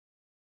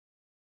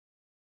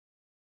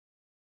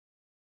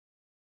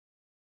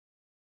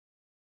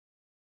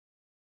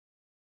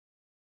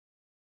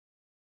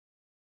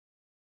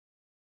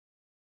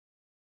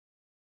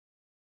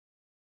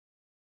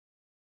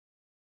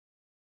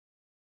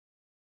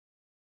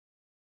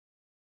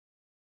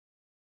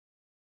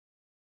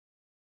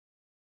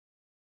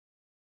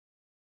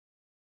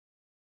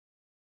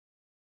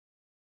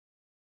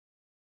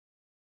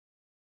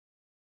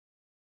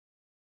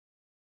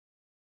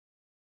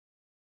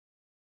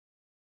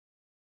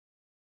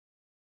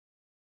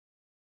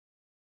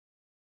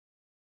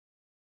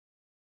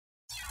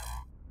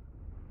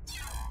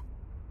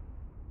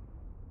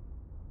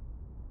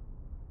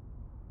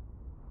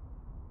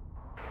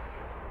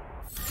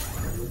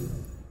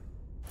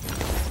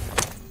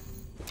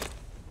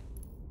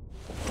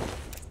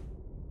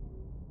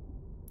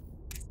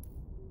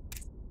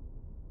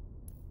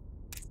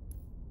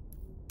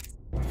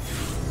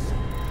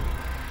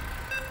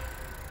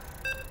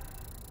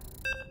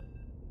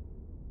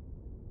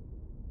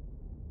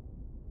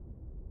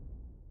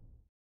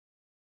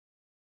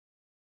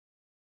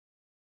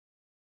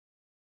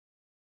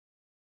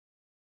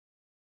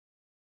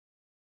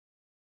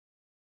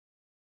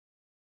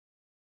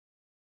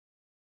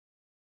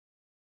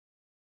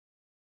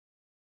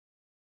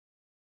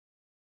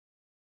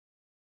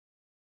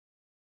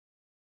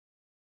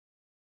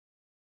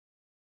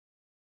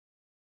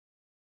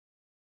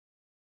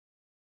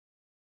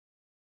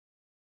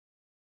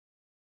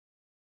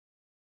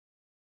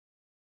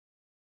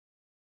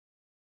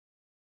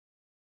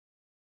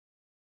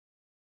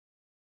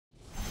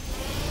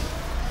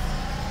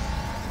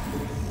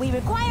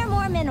require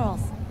more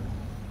minerals.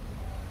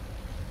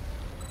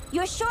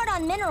 You're short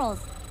on minerals.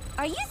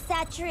 Are you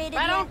saturated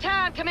Right yet? on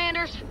time,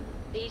 Commanders.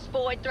 These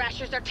Void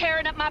Thrashers are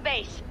tearing up my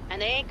base,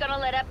 and they ain't gonna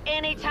let up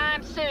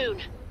anytime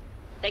soon.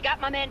 They got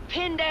my men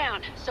pinned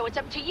down, so it's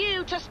up to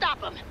you to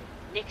stop them.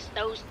 Nix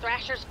those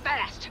Thrashers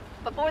fast,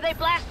 before they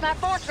blast my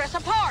fortress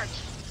apart.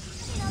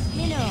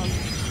 Minerals.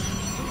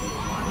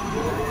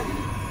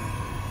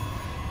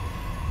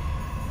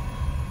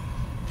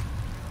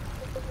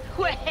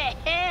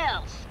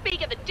 Well,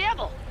 speak of the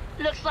devil.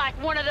 Looks like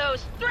one of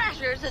those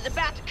Thrashers is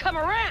about to come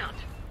around.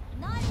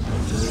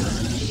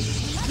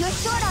 You're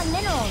short on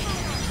minerals.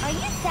 Are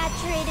you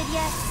saturated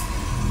yet?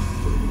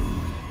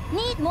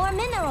 Need more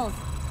minerals,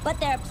 but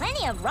there are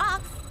plenty of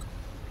rocks.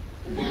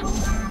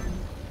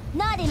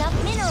 Not enough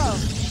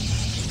minerals.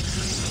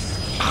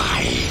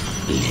 I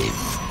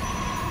live.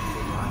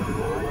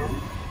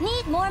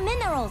 Need more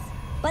minerals,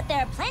 but there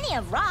are plenty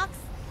of rocks.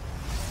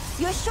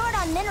 You're short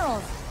on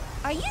minerals.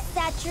 Are you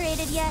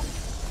saturated yet?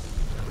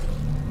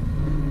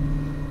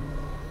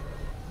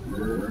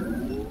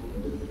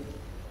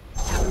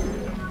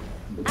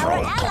 Our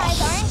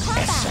allies are in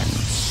combat.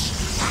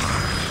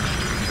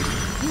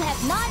 You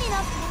have not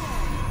enough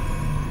minerals.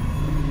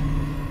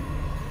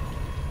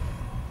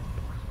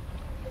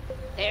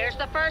 There's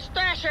the first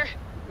Thrasher.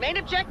 Main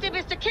objective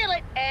is to kill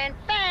it, and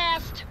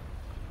fast.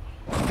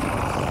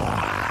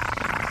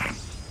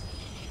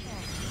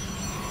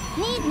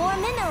 Need more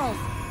minerals,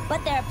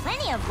 but there are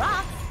plenty of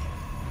rocks.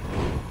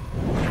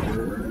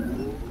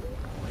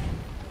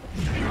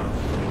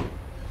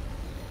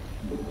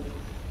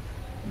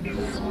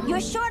 You're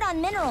short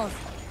on minerals.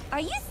 Are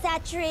you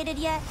saturated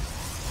yet?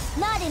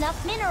 Not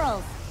enough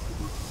minerals.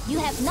 You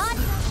have not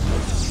enough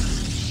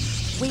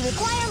minerals. We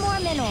require more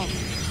minerals.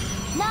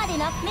 Not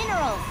enough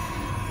minerals.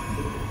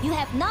 You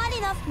have not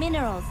enough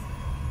minerals.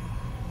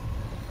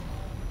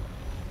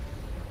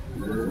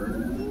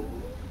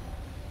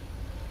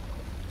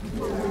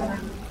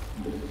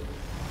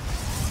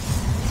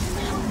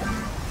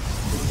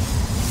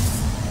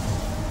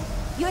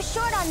 You're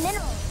short on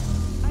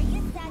minerals. Are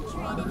you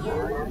saturated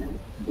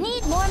yet?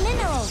 Need more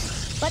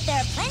minerals, but there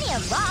are plenty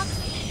of rocks.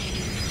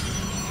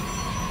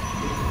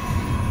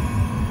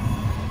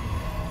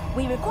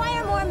 We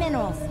require more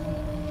minerals.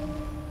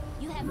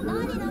 You have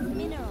not enough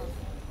minerals.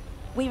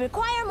 We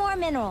require more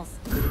minerals.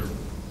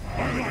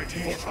 My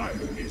time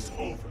is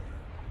over.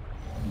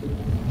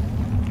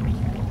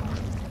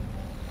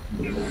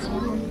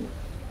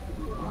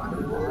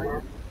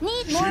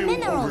 Need more Shield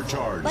minerals,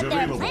 overcharge but there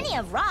are available. plenty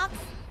of rocks.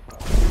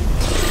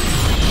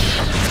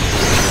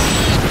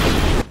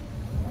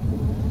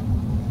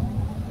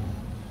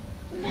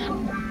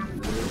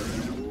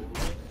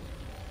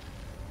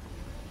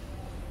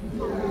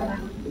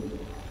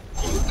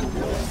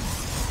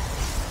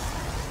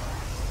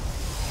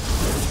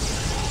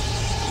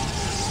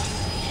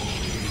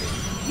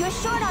 You're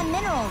short on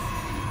minerals.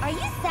 Are you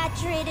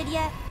saturated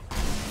yet?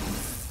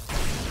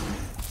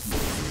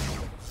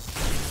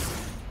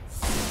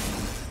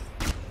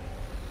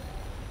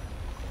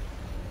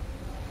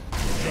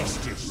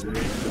 Justice.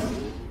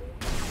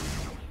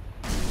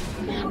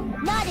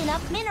 Not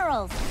enough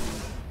minerals.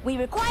 We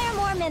require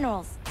more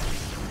minerals.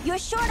 You're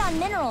short on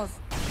minerals.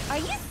 Are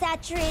you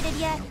saturated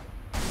yet?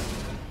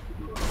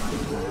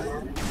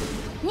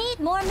 Need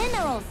more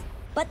minerals,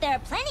 but there are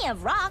plenty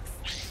of rocks.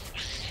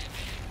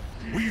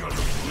 We are the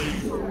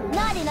flame.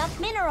 Not enough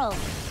minerals.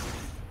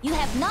 You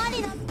have not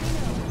enough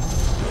minerals.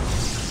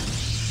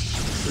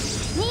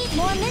 Need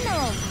more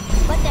minerals,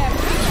 but there are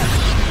plenty of...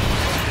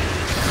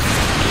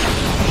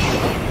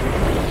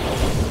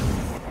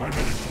 I'm in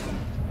it.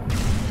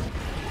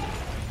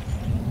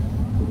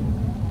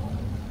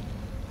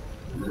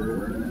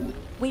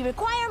 We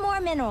require more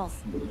minerals.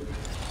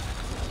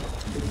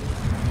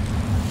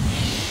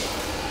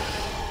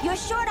 You're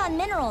short on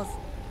minerals.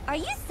 Are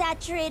you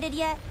saturated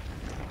yet?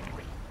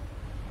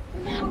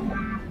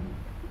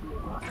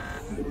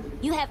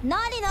 You have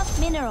not enough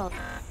minerals.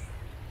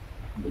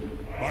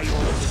 By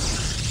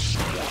orders.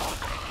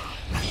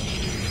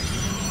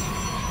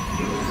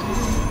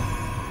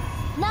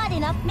 Not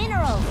enough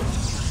minerals.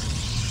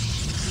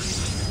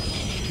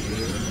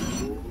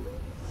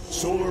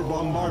 Solar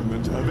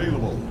bombardment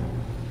available.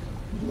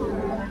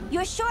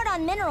 You're short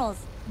on minerals.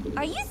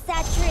 Are you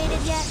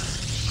saturated yet?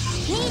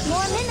 Need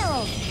more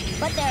minerals,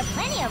 but there are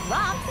plenty of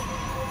rocks.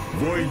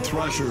 Void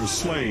Thrasher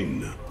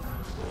slain.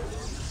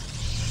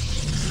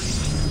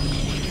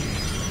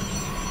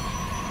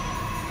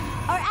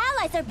 Our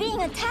allies are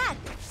being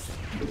attacked.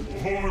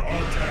 For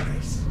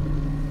Artanis.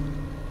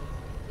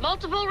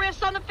 Multiple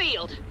rifts on the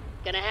field.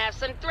 Gonna have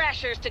some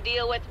Thrashers to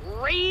deal with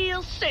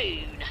real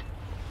soon.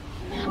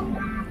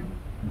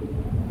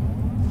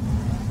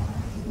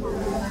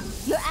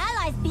 Your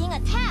allies being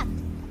attacked.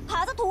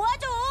 가서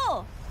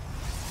도와줘.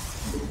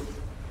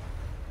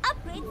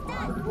 Upgrade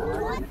done.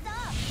 좋았어.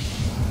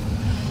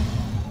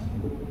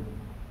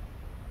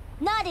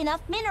 Not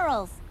enough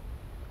minerals.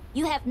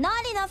 You have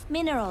not enough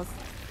minerals.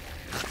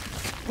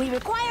 We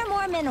require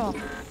more minerals.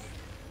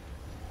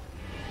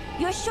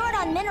 You're short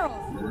on minerals.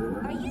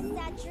 Are you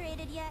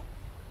saturated yet?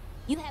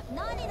 You have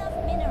not enough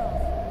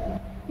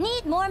minerals.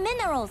 Need more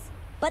minerals,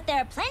 but there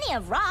are plenty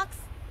of rocks.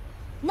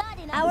 Not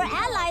enough. Our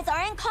allies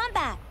are in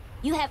combat.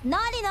 You have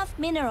not enough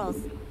minerals.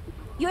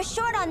 You're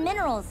short on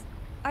minerals.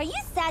 Are you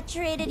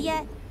saturated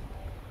yet?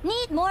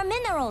 Need more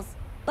minerals,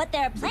 but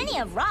there are plenty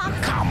of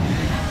rocks.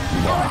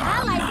 Our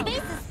allies'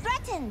 base is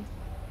threatened.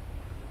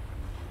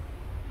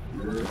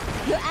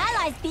 Your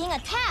allies being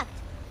attacked.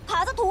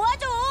 가서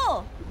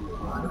도와줘.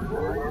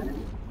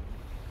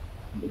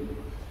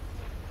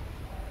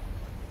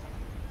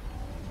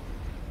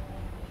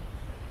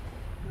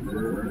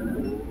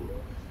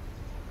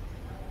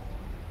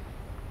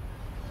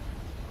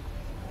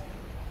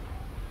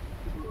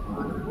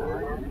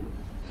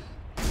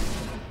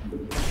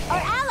 Our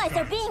allies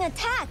are being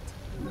attacked.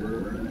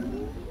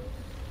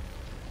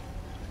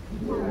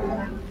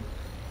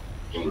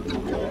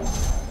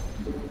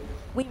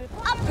 We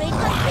upgrade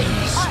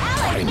complete. Our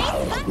allies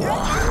base under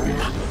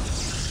attack.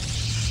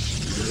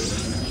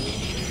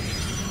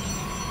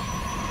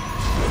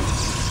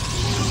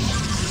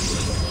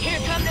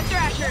 Here come the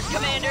Thrashers,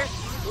 Commander.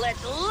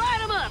 Let's light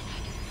them up.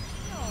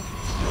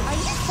 Are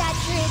you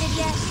saturated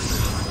yet?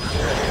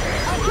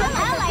 Our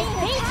allies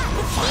base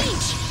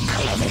besieged.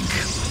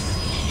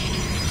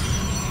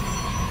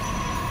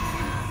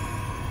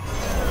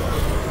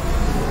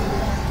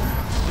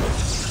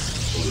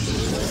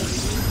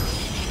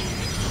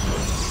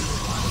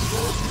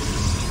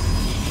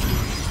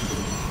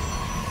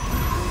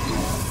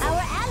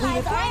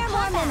 Require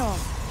more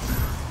minerals.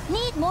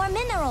 Need more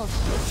minerals,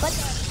 but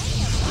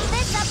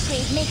this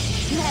upgrade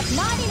makes you have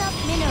not enough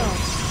minerals.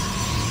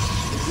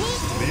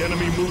 The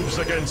enemy moves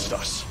against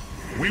us.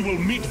 We will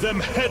meet them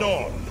head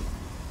on.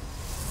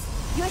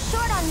 You're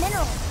short on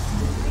minerals.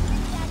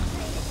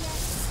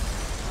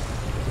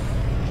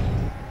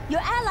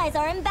 Your allies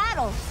are in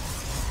battle.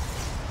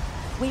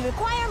 We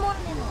require more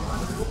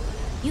minerals.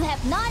 You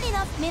have not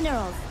enough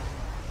minerals.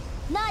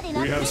 Not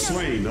enough. We have minerals.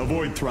 slain a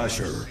Void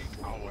Thrasher.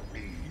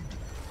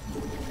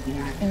 You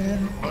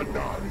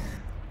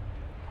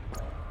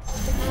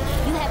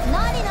have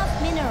not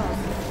enough minerals.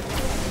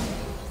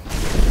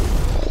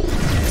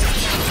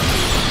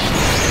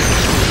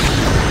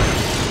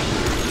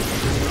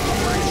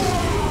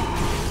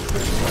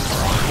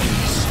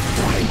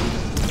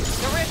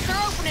 The rifts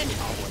are opening.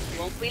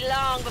 Won't be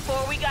long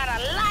before we gotta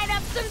light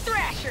up some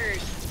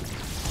Thrashers.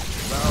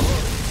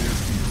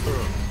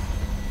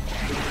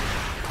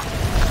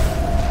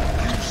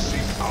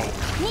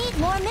 Need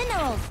more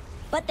minerals,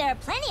 but there are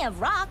plenty of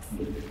rocks.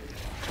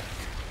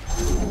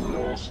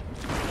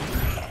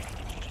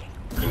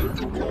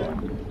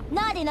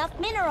 Not enough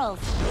minerals.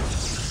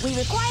 We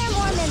require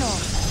more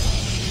minerals.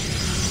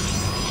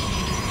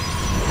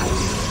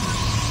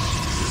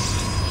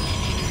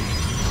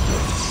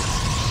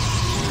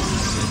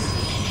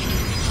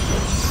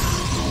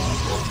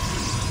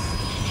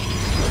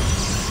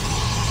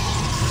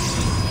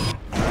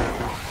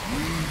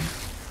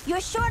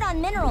 You're short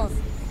on minerals.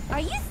 Are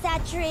you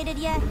saturated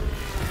yet?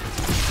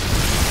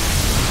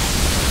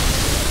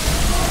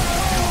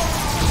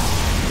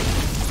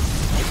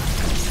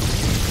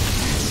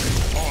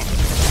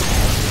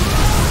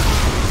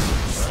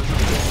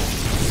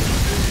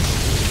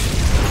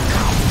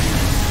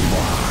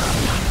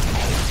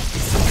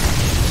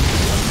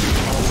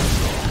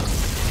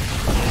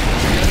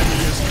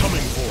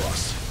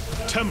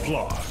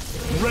 Templar,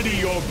 ready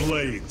your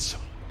blades.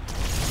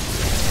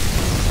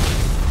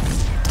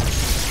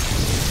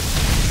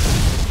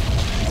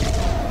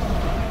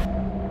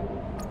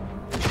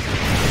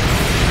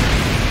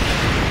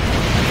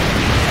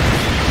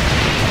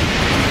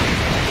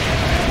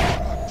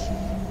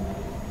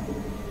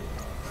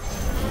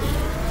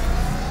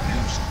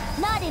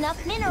 Not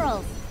enough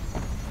minerals.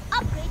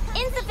 Upgrade.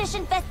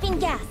 Insufficient Vespine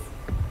gas.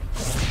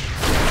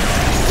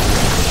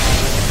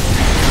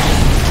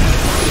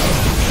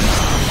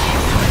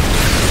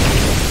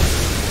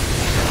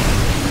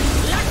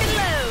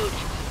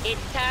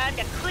 It's time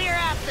to clear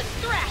out some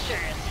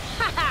Thrashers!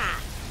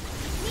 Ha-ha!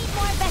 Need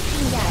more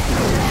Vespine gas.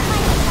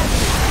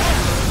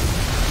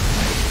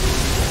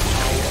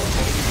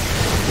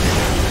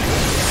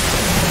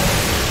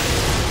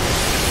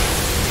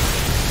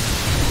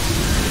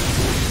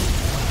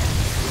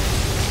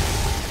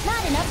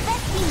 Not enough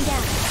Vespine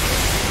gas.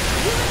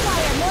 You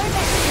require more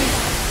Vespine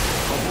gas.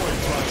 A Void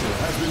Thrasher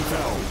has been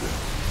found.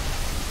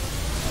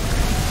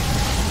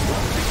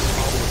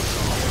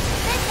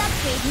 This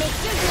upgrade makes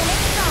your unit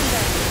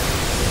stronger.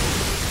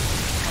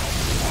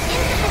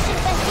 Insufficient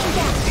Vespine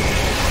gas.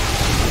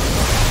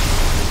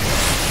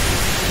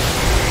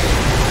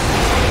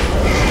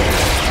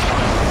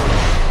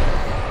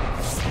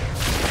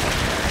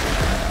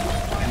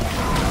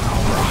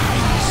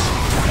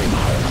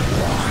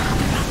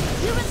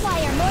 You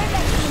require more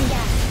Vespine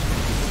gas.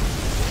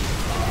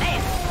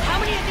 Man, how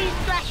many of these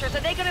Thrashers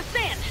are they gonna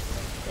send?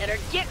 Better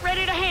get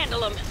ready to handle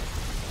them.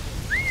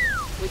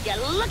 Would you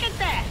look at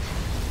that?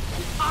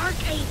 An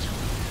Archangel.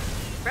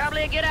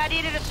 Probably a good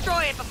idea to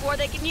destroy it before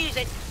they can use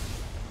it.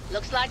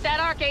 Looks like that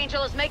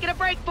Archangel is making a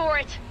break for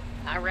it.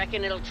 I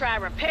reckon it'll try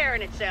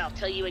repairing itself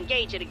till you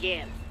engage it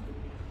again.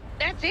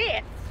 That's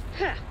it.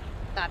 Huh.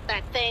 Thought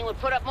that thing would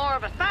put up more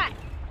of a fight.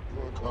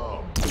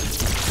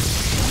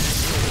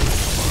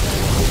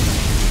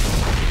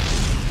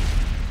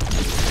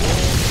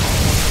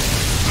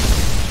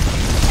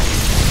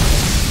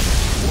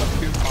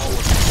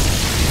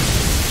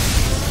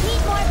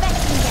 Need more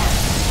vacuum gas.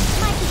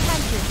 Might be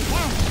time to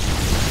expand.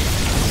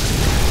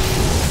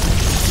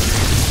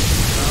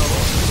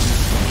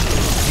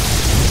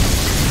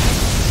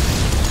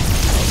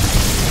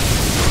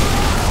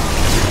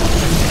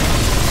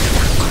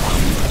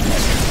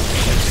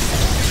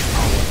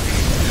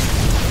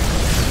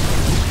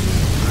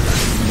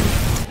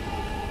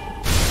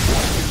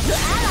 Your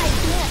allies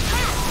being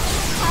attacked.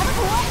 How to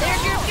coordinate?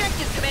 There's your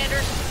objective,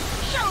 Commanders.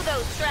 Show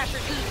those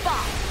Thrashers who's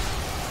boss.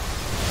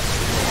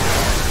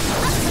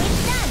 Upgrade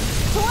done.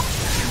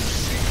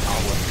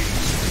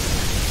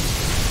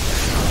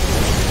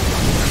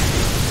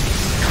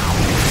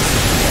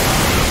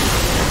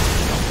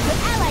 Your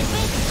allied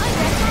base is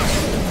under attack.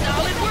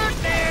 Solid work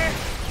there.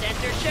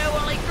 Sensors show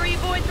only 3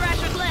 Void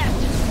Thrashers left.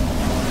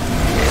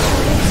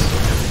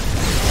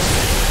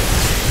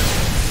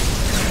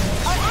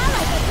 Our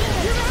allies are being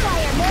you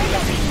require more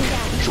vacuum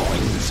gas.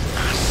 Joins us.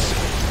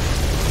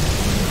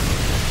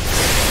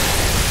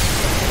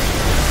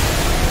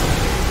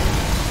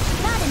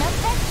 Not enough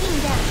vacuum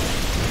gas.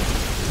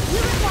 You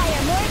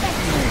require more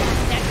vacuum gas.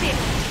 That's it.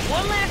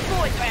 One last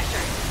Void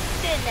Thrasher.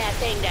 Send that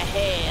thing to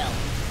hell.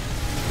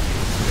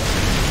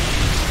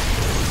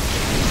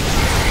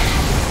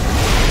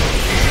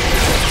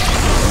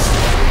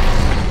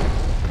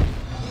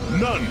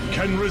 None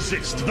can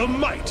resist the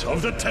might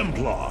of the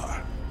Templar.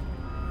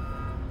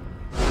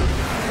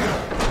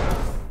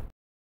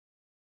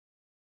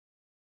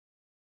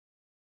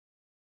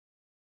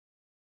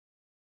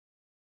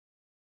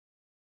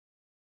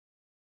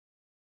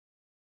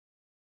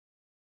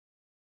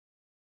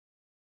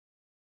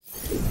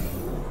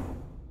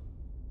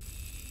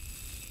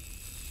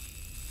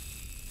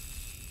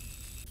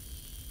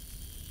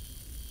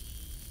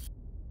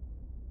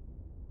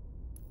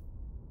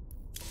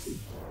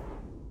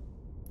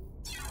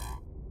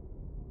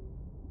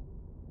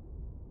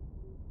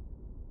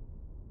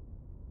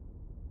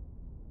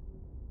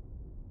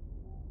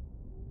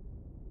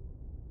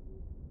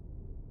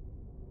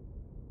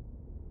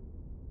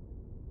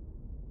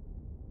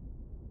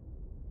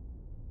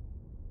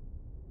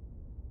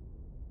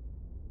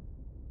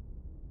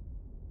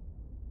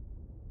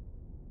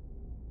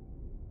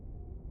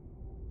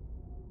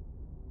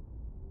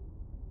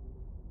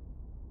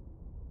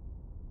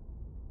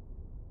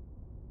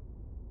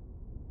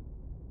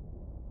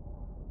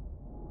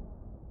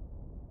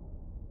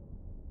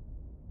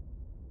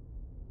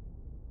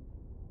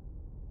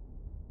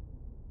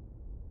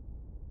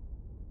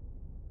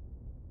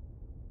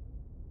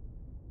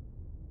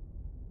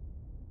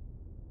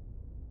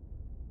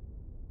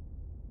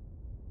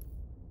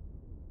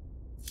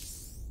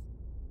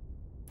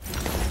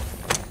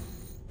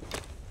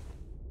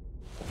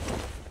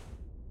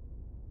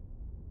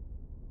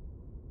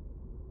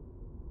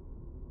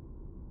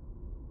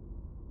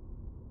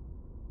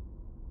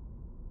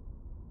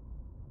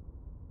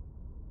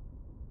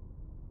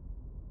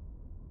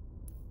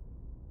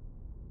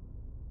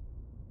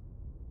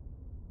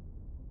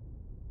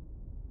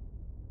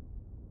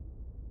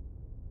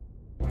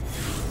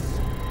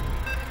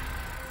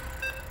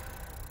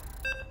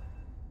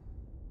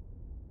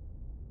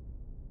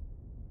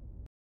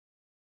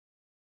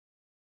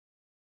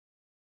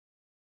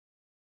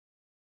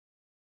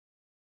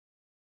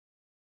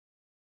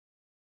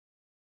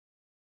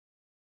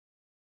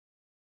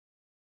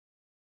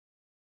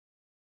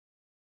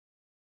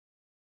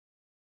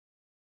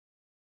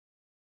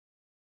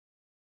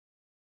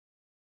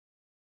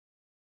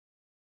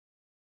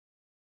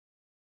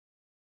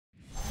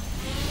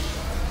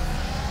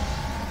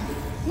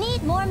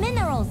 Need more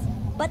minerals,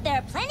 but there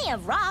are plenty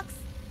of rocks.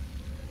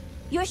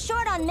 You're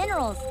short on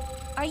minerals.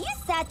 Are you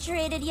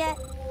saturated yet?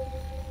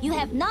 You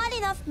have not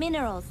enough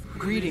minerals.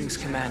 Greetings,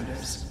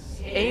 Commanders.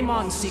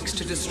 Amon seeks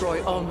to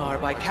destroy Ulnar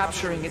by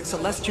capturing its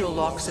celestial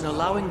locks and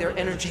allowing their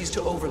energies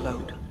to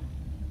overload.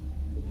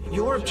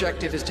 Your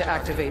objective is to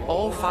activate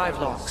all 5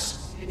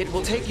 locks. It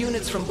will take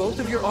units from both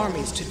of your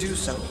armies to do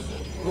so.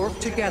 Work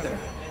together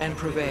and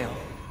prevail.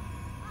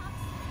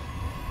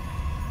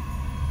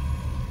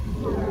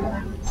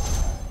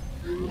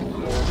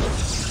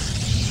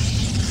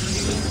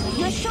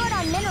 You're short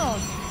on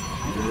minerals.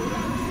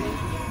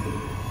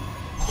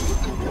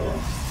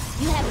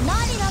 You have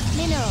not enough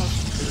minerals.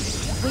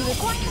 We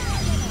require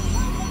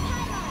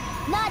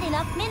not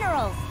enough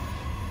minerals.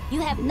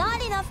 You have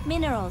not enough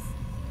minerals.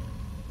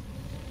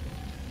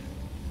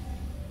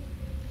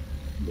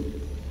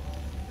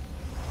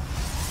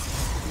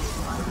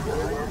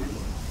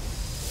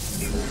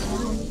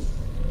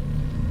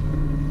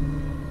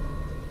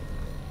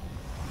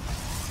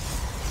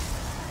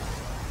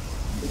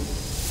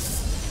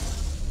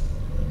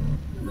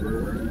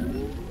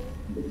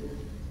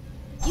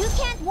 You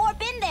can't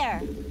warp in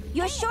there.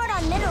 You're short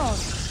on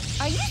minerals.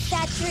 Are you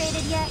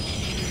saturated yet?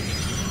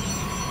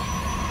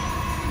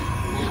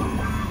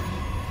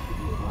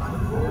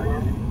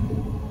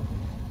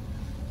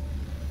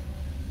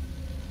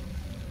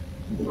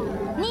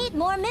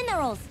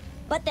 minerals,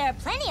 but there are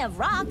plenty of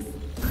rocks.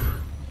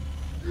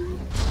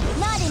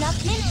 Not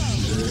enough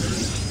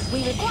minerals.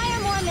 We require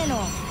more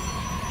minerals.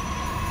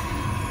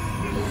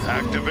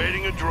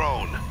 Activating a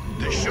drone.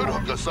 They should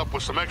hook us up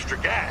with some extra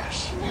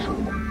gas.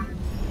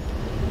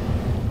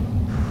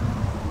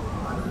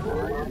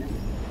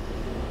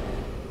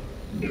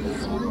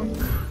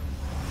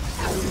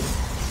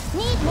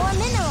 Need more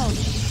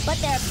minerals, but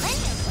there are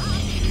plenty of rocks.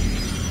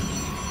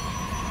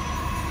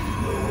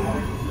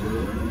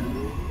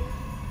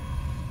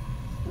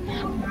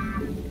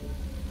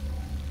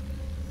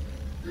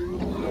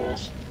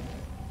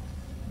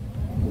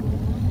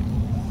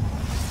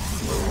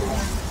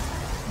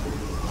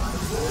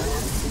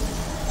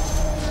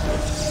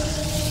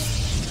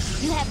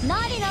 You have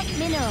not enough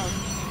minerals.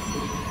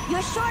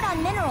 You're short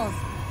on minerals.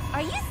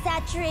 Are you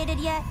saturated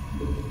yet?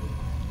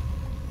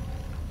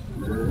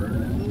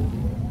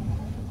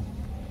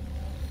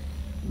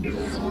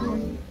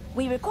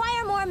 We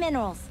require more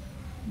minerals.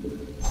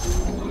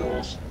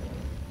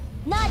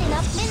 Not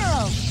enough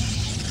minerals.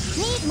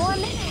 Need more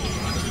minerals.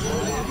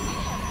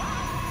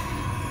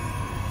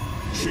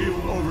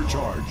 Shield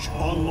overcharge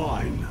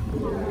online.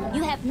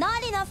 You have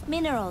not enough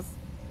minerals.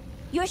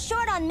 You're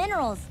short on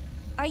minerals.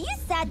 Are you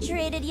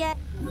saturated yet?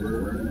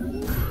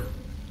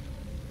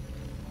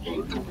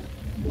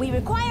 We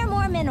require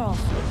more minerals.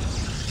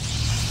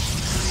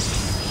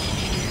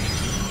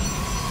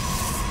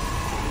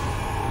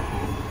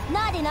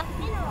 Not enough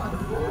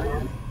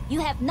minerals. You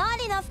have not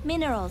enough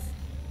minerals.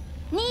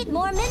 Need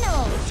more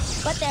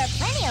minerals, but there are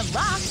plenty of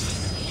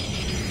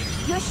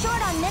rocks. You're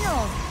short on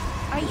minerals.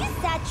 Are you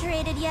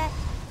saturated yet?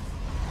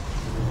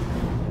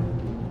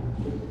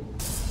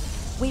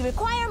 We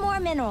require more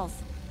minerals.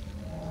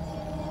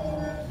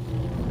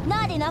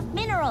 Not enough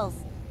minerals.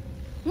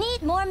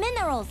 Need more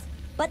minerals,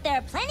 but there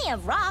are plenty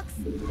of rocks.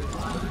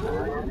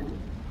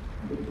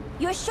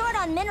 You're short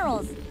on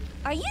minerals.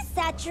 Are you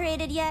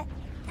saturated yet?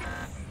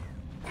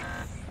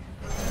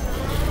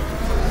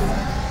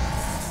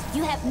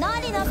 You have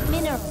not enough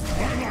minerals.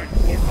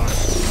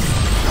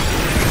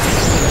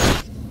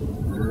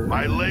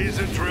 My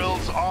laser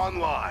drill's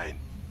online.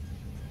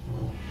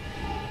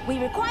 We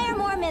require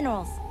more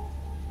minerals.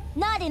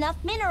 Not enough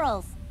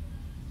minerals.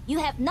 You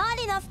have not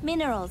enough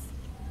minerals.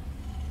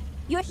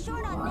 You're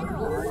short on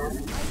minerals. Are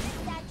you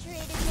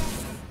saturated yet?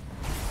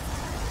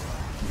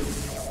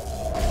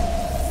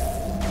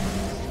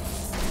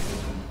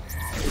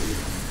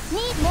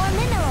 Need more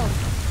minerals,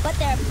 but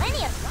there are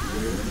plenty of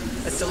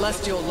rocks. A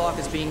celestial lock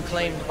is being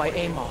claimed by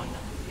Amon.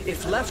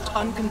 If left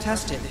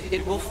uncontested,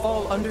 it will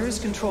fall under his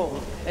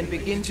control and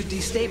begin to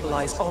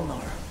destabilize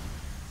Ulnar.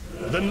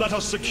 Then let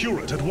us secure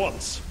it at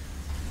once.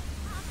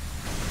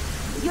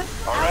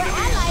 Our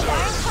allies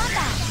are in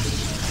combat.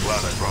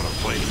 Glad I brought a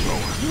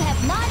flamethrower. You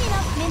have not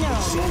enough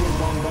minerals. Solar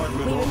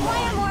bombardment We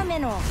require online. more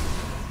minerals.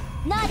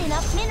 Not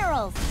enough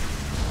minerals.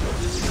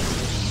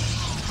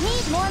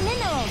 Need more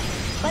minerals,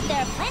 but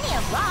there are plenty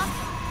of rocks.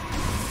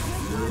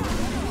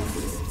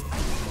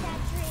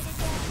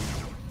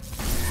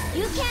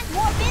 You can't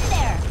warp in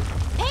there.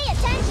 Pay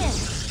attention.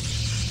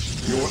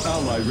 Your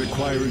ally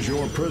requires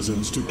your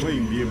presence to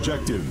claim the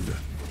objective.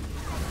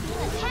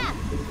 Attack.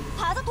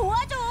 가서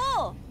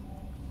도와줘.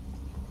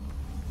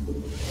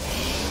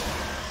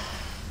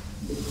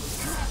 You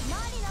have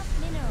not enough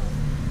minerals.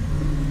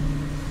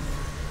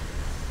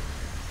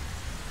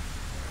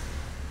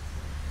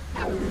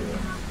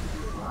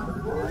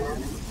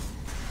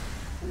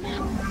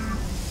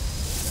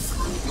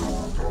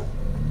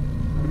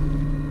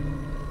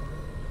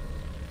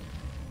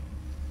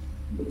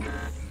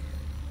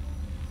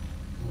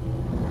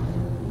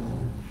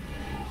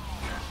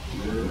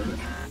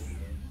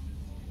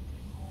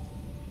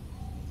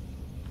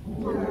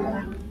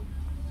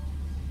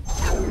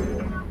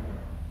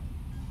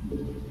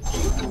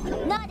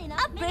 Not enough.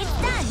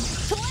 Upgrades done.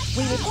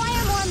 We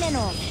require more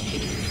minerals.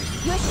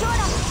 You're short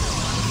on.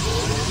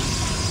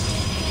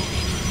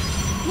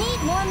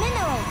 Need more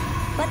minerals,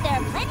 but there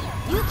are plenty.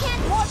 You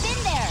can't warp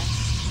in there.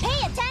 Pay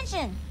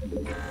attention.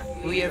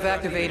 We have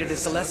activated a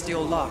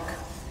celestial lock.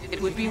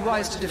 It would be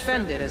wise to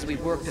defend it as we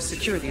work to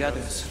secure the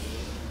others.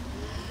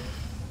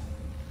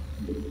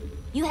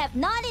 You have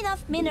not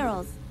enough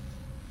minerals.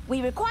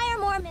 We require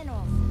more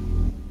minerals.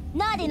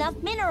 Not enough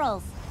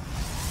minerals.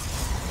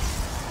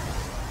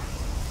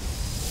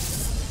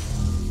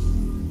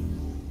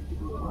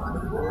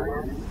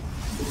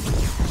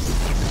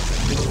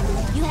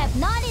 You have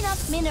not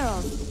enough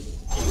minerals.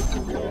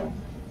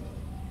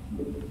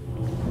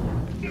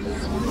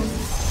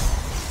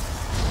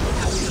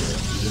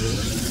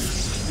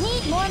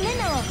 Need more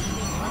minerals.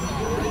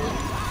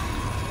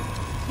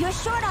 You're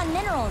short on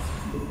minerals.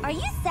 Are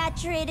you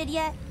saturated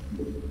yet?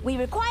 We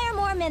require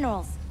more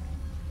minerals.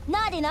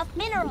 Not enough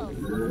minerals.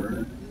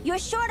 You're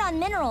short on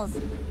minerals.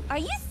 Are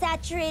you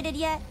saturated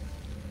yet?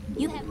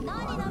 You have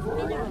not enough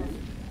minerals.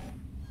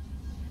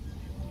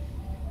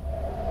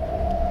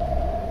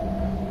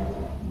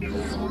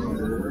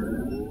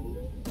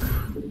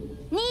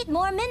 Need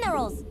more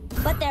minerals,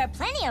 but there are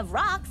plenty of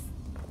rocks.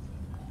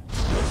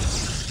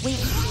 We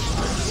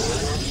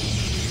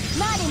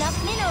not enough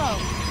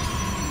minerals.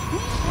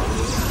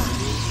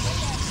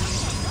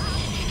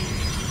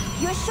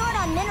 You're short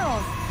on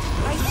minerals.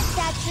 Are you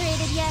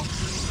saturated yet?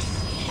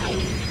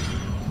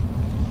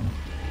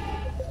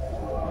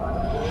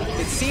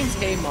 It seems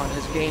Amon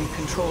has gained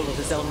control of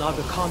the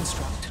Zelnaga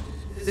construct.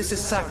 This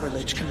is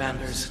sacrilege,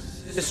 Commanders.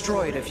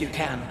 Destroy it if you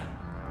can.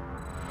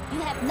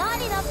 You have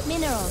not enough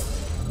minerals.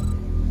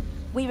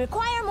 We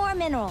require more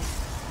minerals.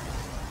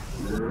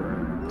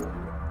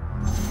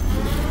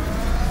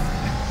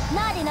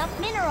 Not enough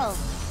minerals.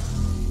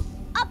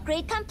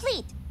 Upgrade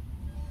complete.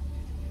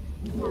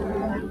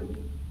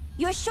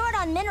 You're short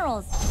on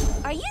minerals.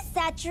 Are you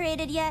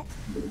saturated yet?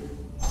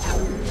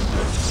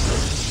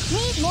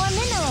 Need more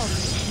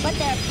minerals. But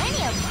there are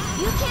plenty of them.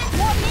 You can't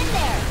warp in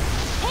there.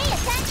 Pay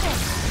attention.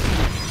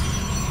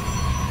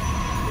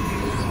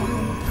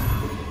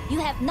 You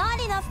have not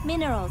enough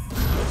minerals.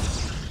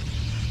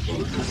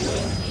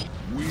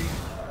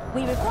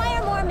 We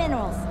require more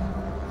minerals.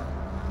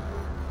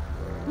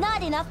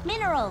 Not enough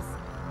minerals.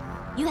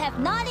 You have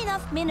not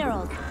enough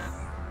minerals.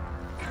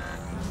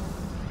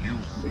 You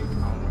see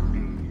our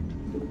need.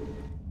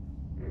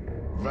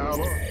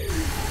 Valor.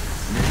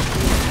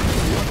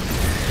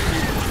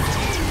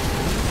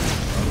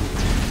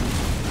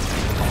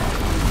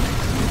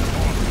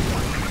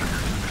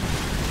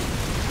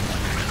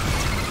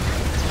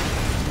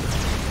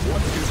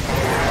 What is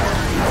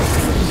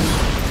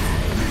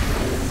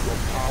the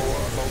power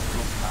of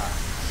the pack?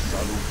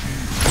 Saluki.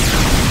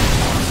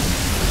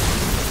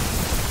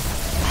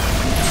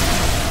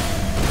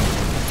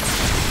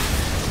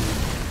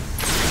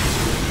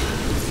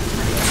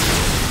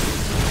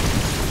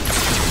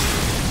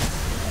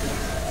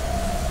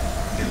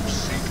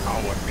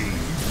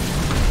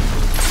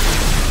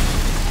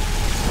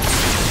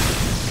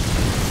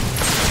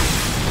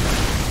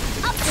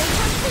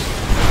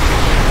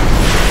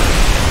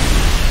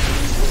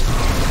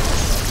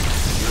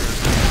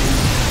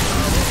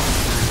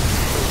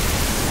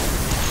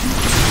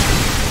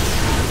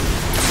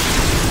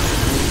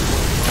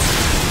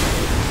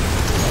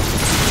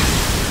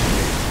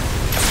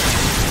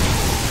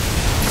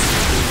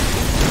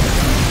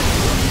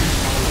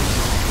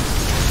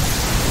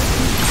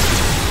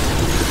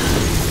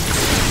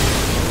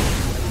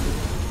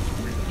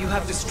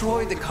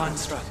 Destroy the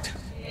construct.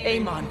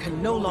 Amon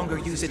can no longer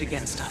use it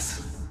against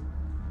us.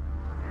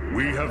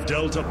 We have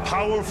dealt a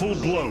powerful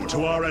blow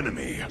to our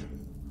enemy.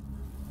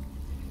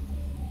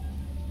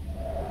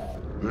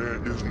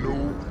 There is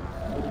no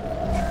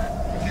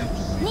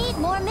use. Need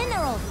more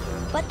minerals,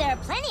 but there are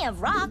plenty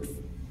of rocks.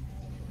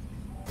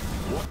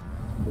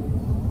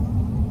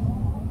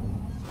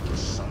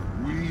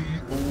 We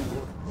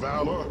over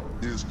valor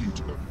is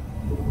eaten.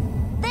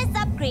 This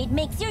upgrade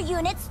makes your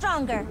unit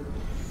stronger.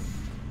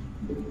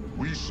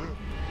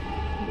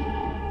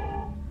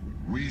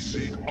 We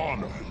seek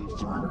honor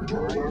through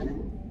duty.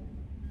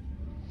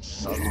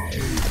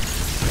 Saluki.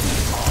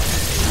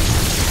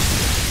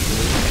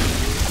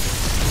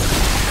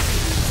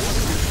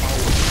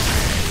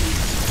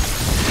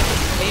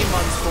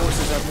 Amon's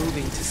forces are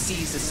moving to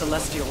seize the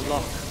Celestial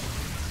Lock.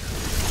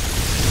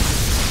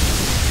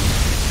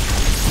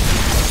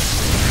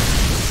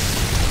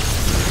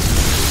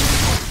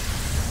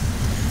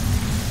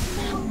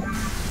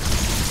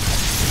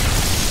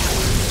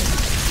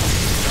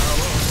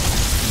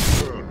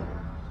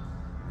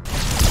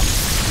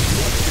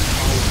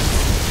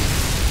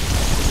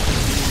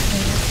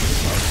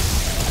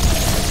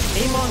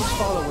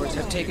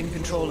 Have taken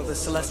control of the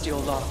Celestial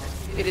Lock.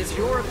 It is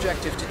your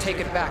objective to take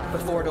it back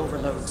before it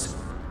overloads.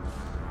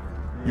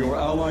 Your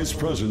allies'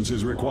 presence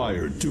is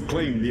required to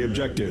claim the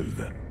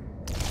objective.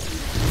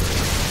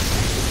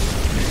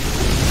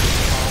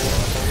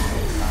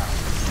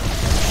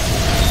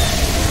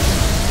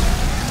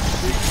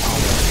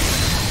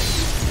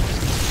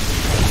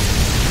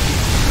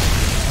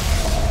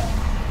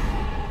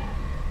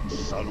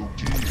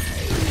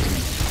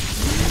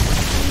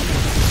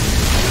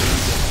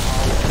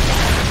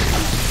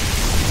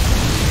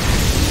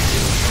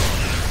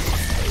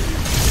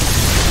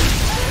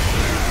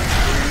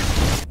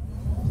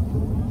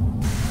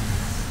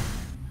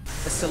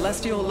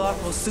 Celestial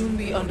Lock will soon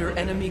be under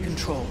enemy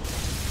control.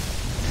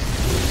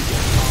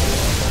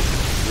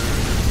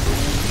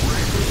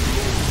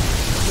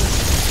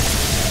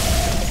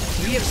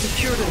 We have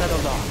secured another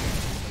lock.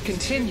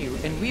 Continue,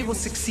 and we will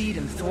succeed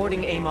in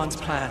thwarting Amon's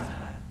plan.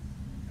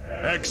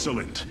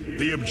 Excellent.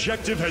 The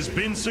objective has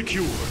been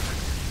secured.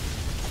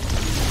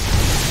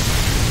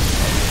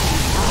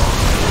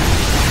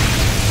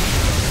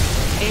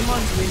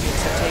 Amon's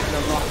minions have taken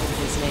a lock in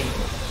his name.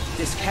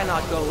 This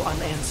cannot go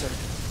unanswered.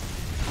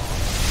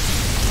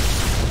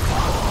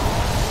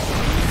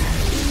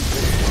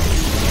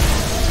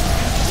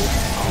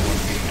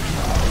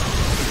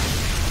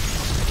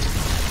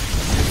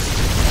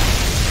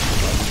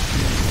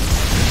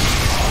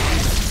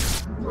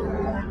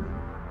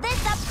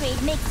 This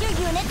upgrade makes your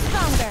unit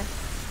stronger.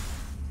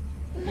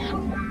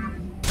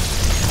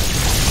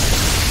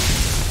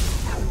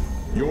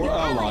 Your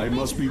ally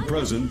must be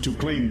present to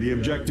claim the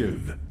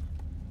objective.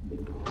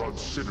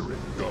 Consider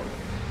it done.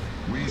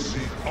 We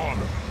seek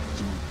honor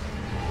through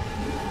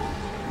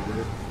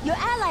Your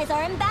allies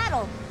are in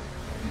battle.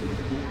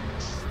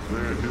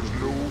 There is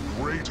no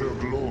greater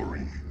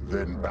glory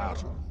than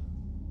battle.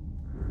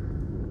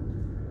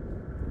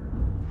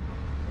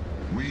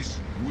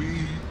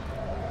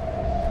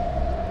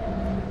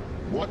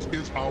 What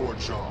is our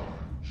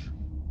charge?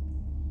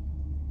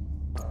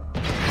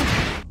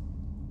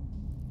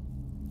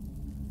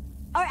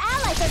 Our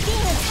allies are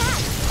being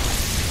attacked.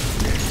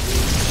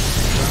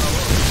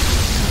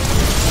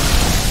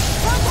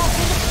 Contact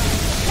with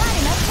not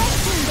enough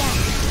vaccine gas.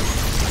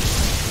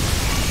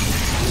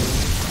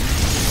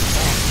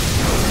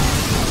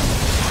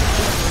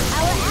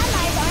 Our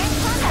allies are in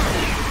combat.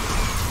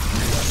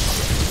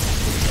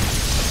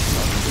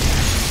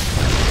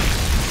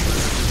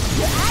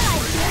 Your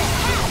allies being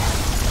attacked.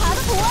 How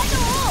to avoid the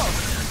wolves?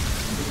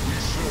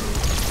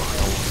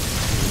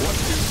 What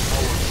is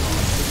our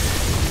charge?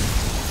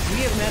 We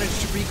have managed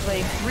to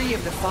reclaim 3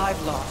 of the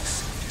 5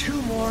 locks.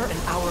 2 more and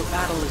our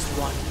battle is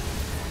won.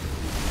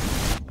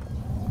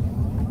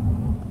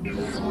 Your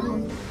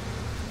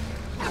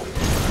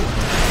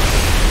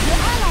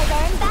allies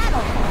are in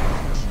battle.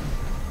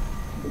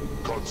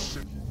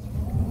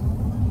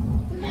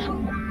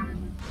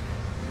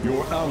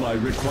 Your ally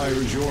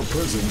requires your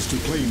presence to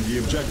claim the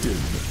objective.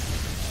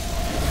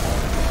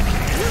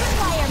 You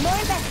require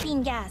more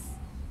vaccine gas.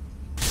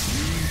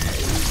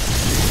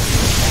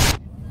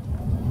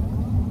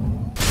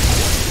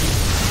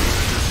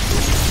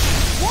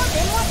 Warp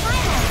in more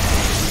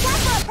pylons. Try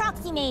for a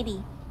proxy, maybe.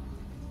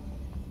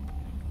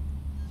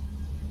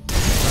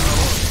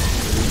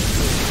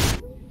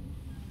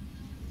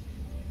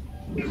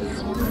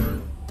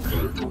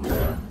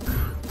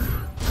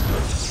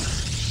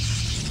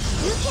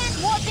 You can't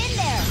warp in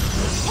there.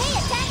 Pay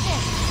attention.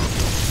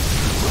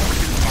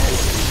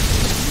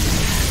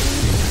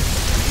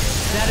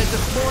 That is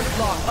the 4th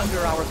lock under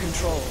our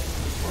control.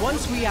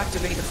 Once we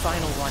activate the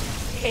final one,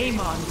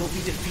 Amon will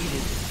be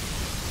defeated.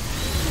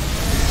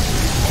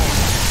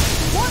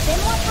 Warp in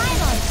more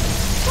pylons.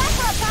 Try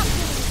for a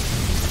proxy.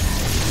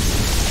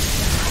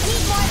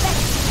 Need more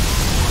vaccine.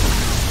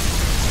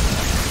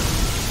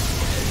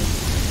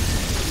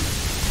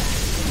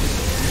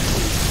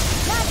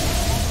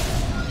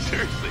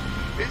 Seriously,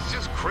 it's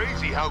just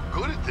crazy how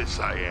good at this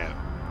I am,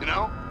 you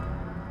know?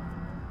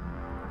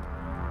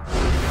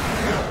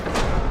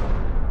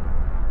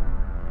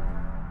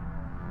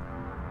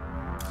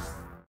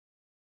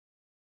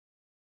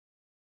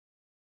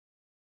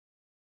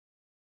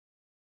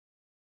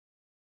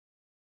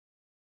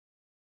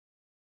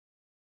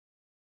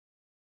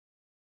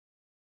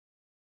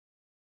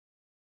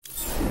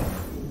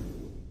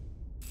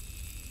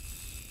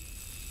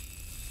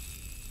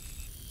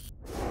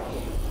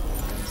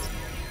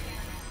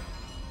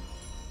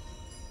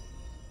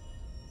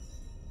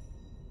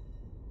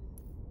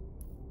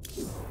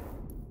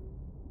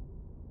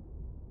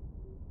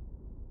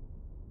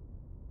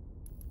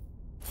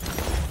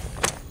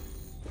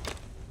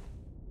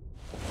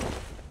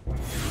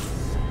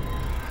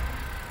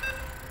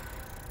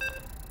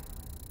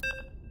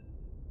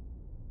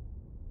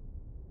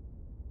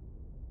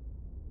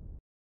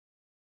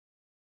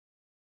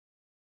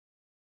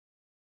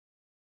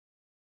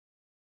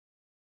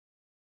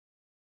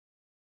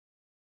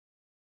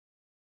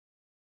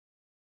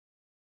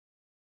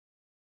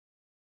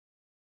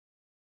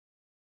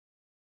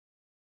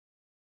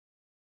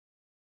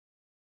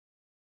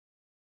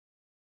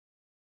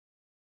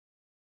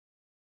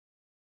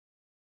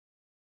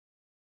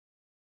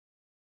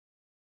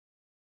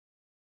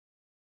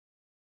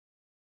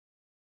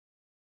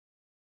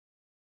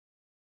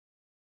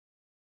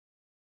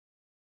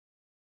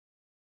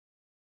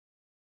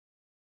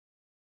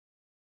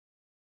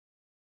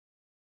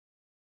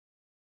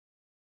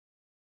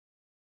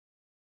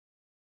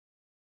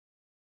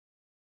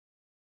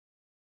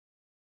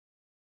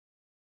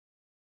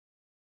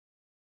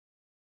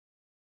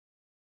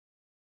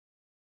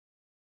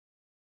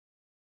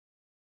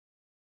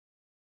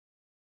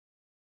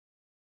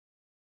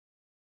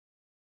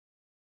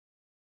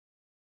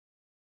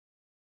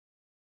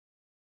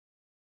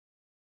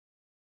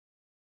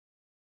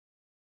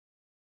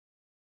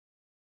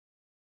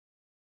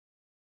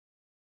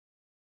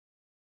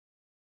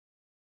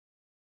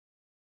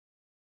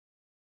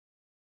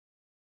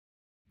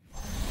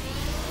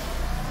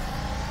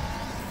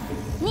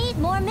 Need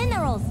more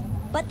minerals,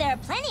 but there are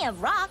plenty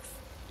of rocks.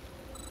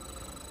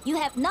 You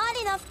have not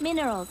enough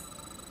minerals.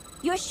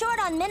 You're short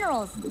on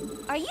minerals.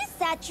 Are you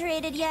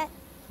saturated yet?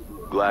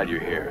 Glad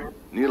you're here.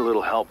 Need a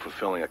little help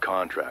fulfilling a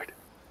contract.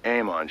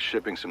 Amon's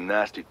shipping some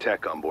nasty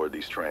tech on board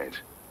these trains.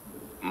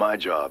 My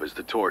job is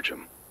to torch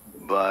them,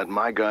 but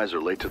my guys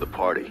are late to the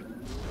party.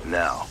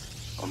 Now,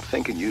 I'm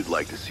thinking you'd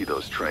like to see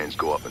those trains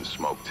go up in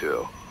smoke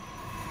too.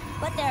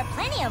 But there are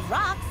plenty of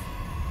rocks.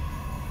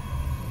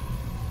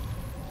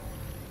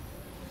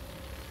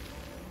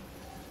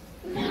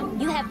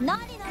 You have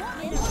not enough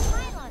minerals.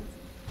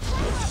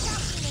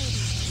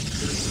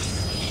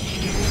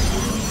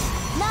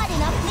 Not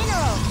enough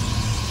minerals.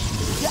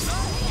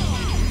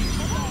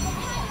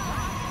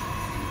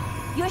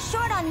 You're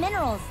short on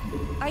minerals.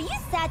 Are you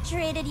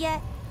saturated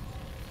yet?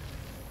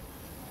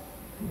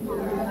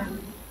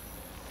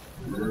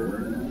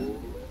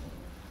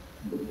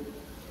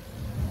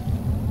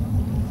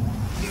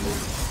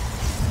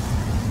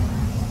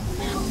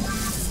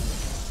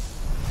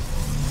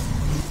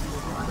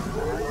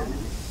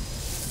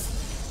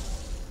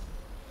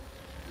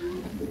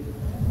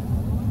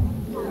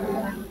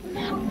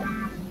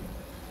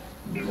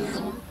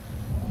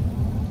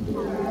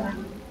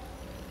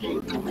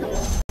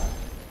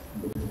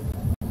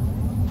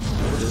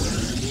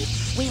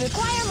 We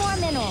require more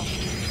minerals.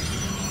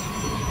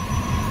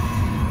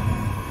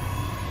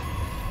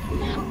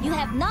 You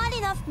have not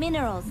enough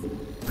minerals.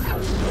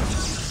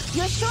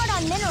 You're short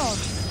on minerals.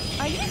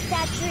 Are you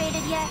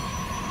saturated yet?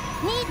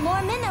 Need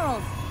more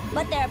minerals.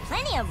 But there are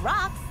plenty of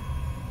rocks.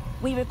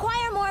 We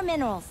require more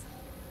minerals.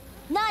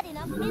 Not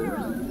enough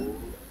minerals.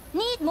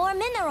 Need more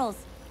minerals.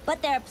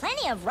 But there are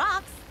plenty of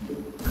rocks.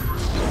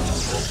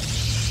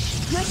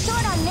 You're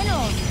short on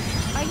minerals.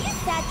 Are you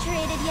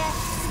saturated yet?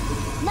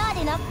 Not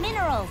enough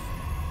minerals.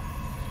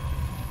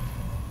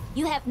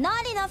 You have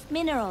not enough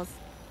minerals.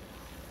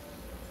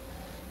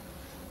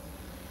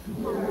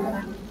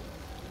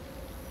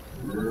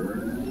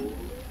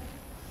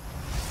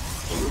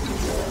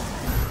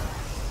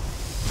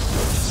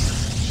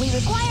 We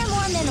require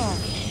more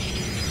minerals.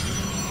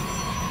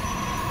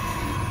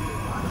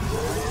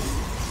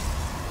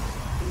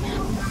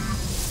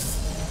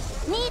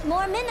 Need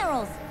more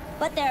minerals,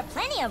 but there are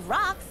plenty of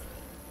rocks.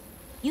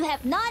 You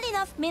have not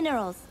enough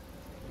minerals.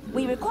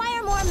 We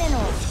require more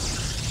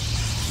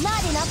minerals.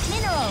 Not enough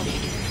minerals.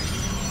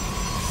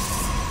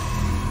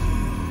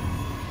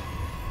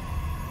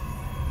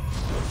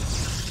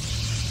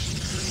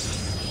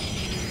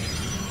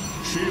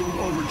 Shield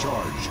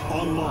overcharge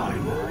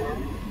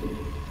online.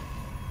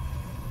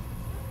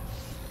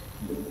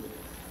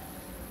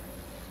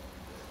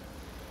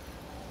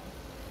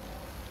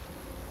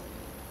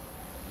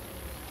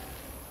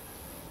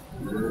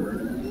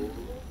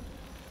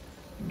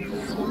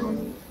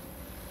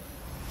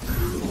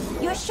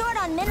 You're short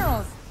on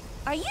minerals.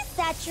 Are you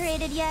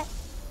saturated yet?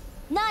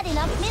 Not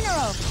enough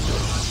minerals.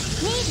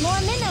 Need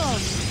more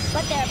minerals,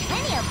 but there are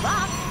plenty of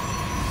rocks.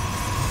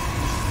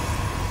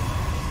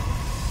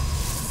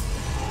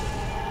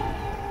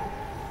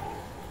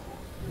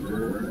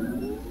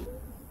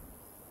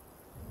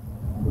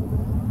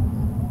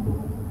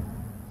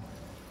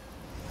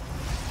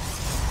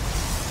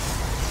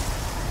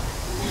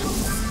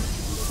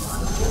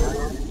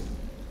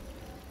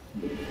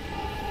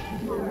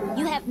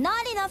 You have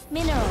not enough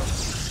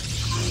minerals.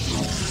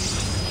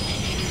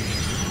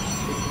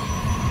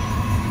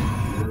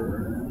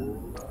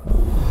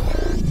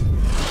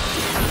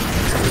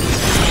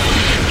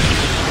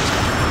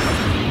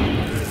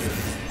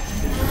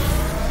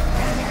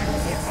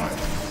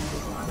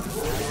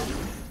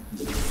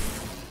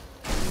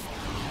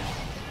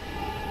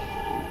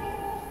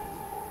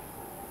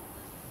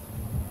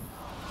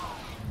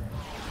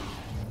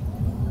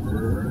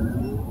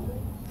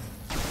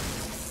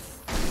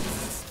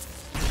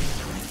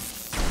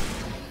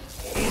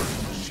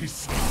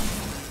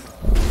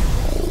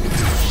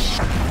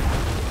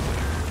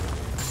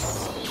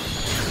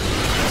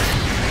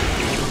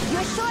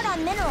 You're short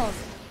on minerals.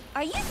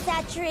 Are you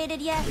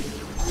saturated yet?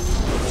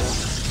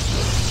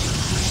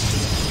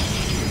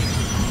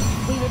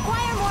 We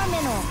require more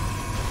minerals.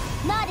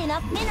 Not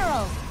enough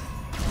minerals.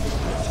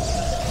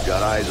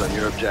 Got eyes on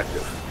your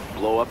objective.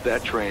 Blow up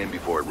that train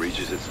before it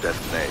reaches its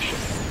destination.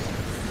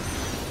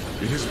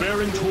 It is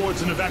bearing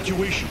towards an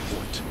evacuation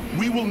point.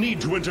 We will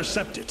need to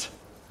intercept it.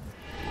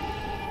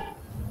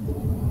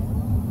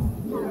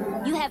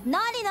 You have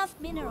not enough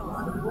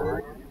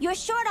minerals. You're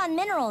short on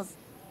minerals.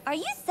 Are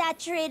you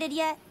saturated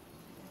yet?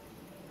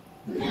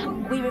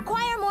 We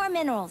require more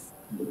minerals.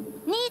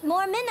 Need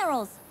more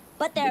minerals,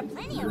 but there are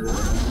plenty of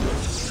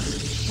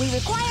rocks. We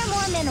require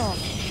more minerals.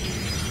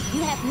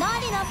 You have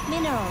not enough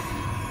minerals.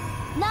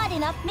 Not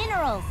enough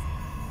minerals.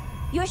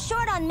 You're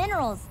short on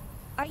minerals.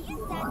 Are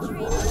you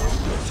saturated yet?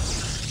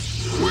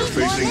 We're Need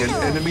more facing an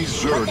minerals, enemy but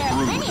Zerg there are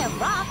brood. plenty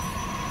of rocks.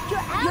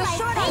 You're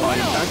short on I am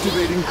minerals.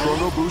 activating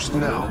Chrono Boost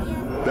now.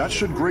 That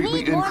should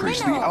greatly Need more increase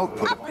the minerals.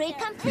 output. Upgrade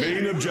complete.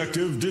 Main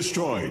objective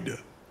destroyed.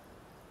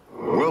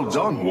 Well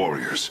done,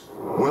 warriors.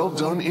 Well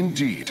done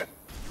indeed.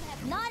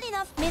 Not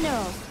enough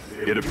minerals.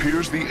 It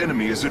appears the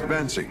enemy is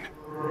advancing.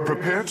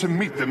 Prepare to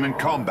meet them in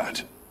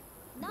combat.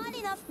 Not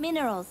enough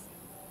minerals.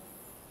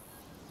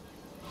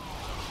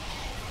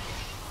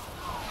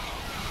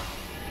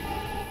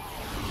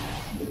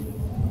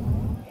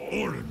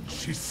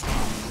 Orange is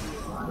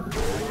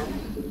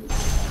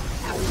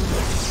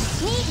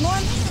Need more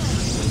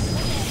minerals.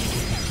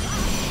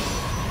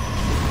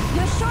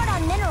 You're short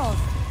on minerals.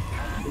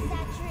 Are you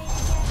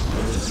saturated yet?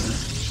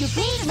 You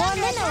need more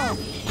minerals,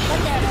 but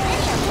there are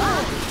plenty of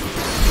rocks.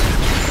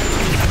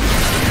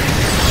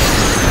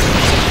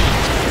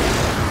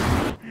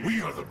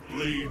 We are the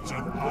blades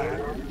of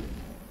iron.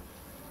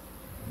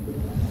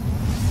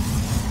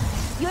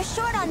 You're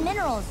short on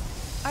minerals.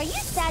 Are you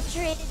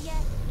saturated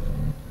yet?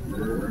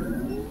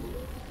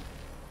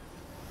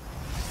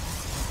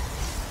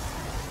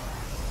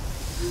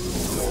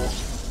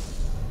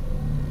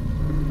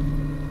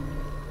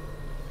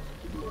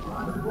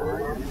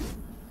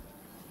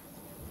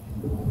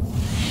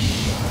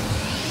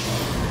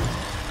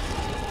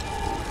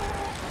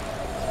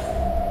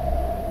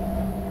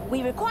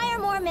 require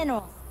more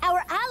minerals.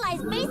 Our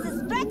allies' base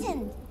is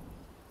threatened.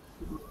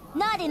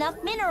 Not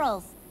enough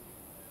minerals.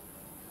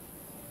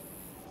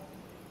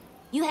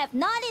 You have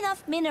not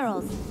enough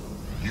minerals.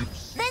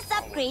 This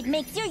upgrade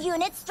makes your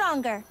unit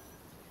stronger.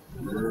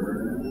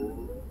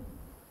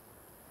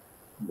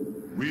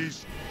 We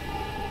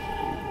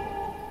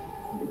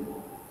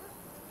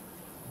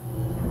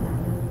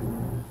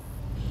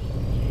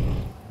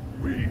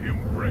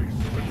embrace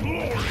the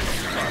glory of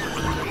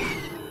battle.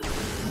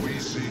 We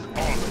seek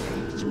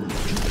honor through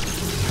duty.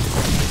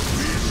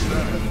 We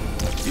stand.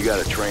 You got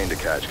a train to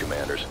catch,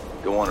 Commanders.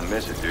 Don't want to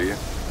miss it, do you? You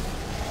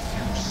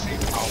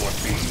seek our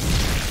being.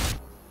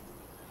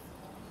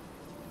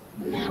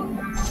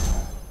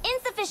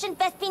 Insufficient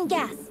Vespine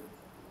gas.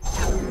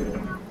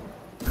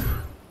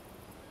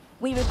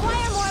 We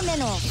require more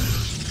minerals.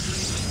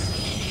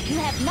 You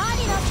have not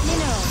enough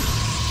minerals.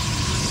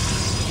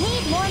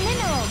 Need more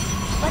minerals,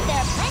 but there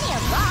are plenty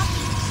of rocks.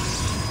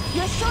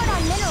 You're short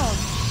on minerals.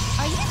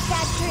 Are you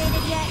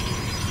saturated yet?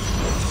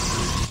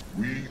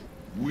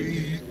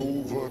 We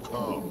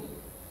overcome.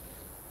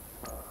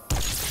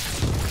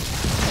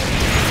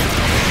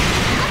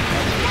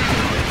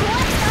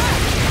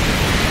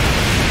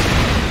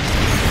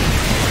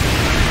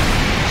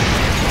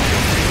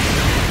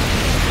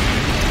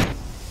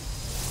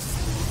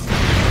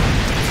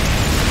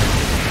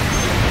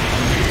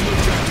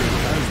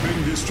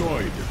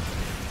 Destroyed.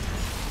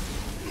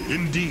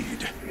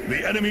 Indeed,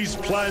 the enemy's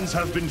plans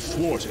have been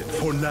thwarted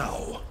for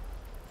now.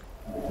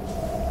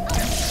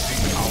 You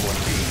see our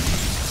need.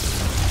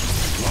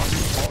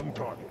 Locked on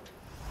target.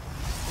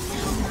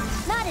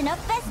 Not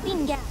enough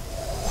Vespine gas.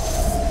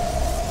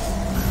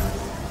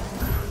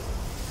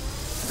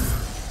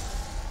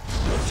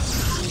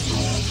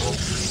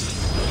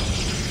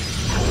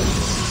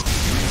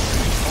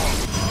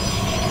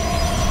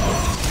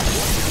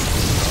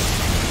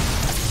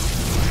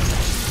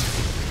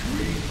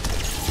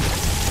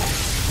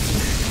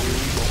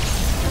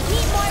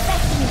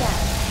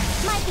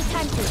 Might be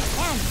time to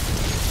expand.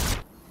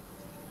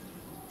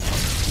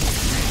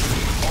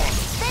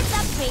 This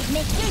upgrade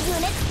makes your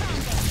unit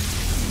stronger.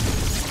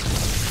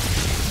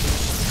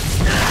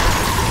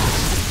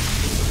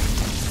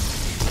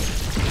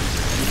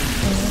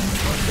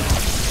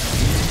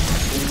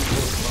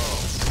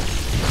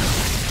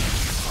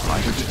 I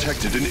have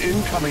detected an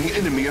incoming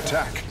enemy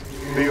attack.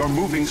 They are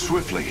moving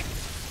swiftly.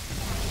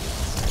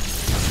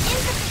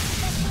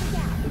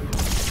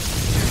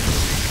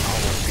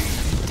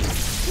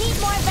 Need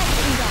more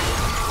Vespine gas.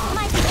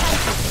 Might be time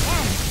to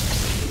expand.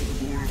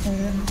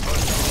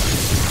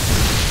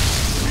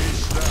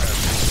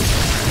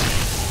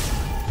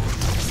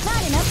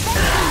 Not enough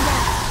Vespine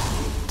gas.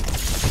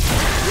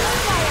 You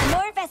require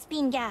more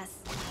Vespine gas.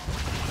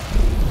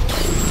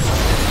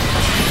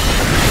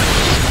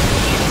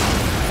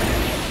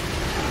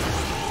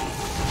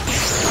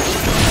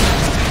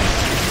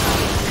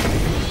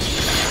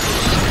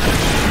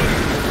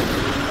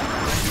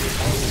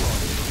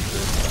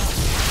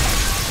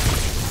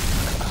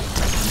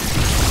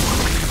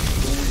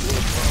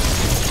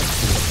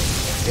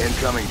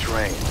 Incoming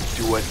train.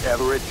 Do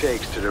whatever it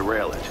takes to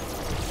derail it.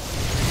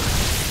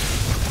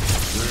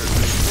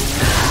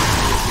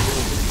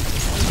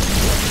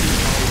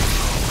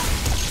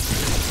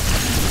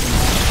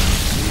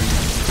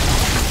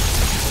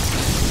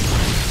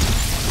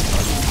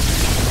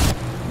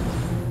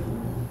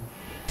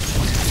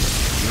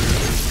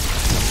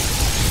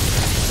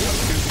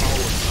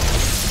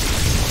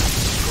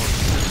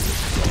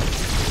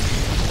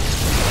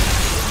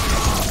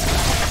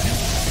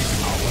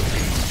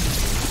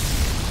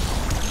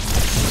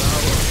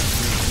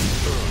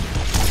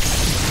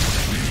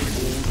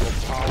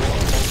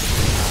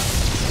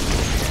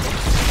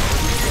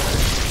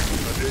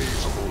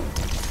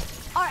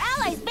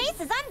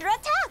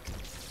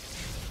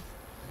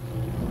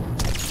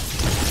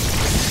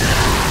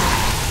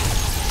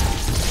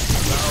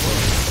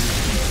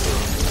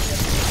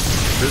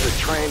 There's a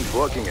train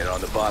booking it on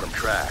the bottom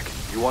track.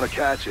 If you want to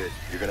catch it,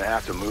 you're gonna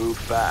have to move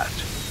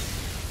fast.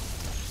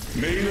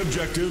 Main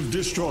objective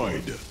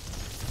destroyed.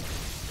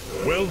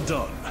 Well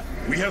done.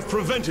 We have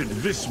prevented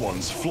this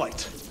one's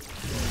flight.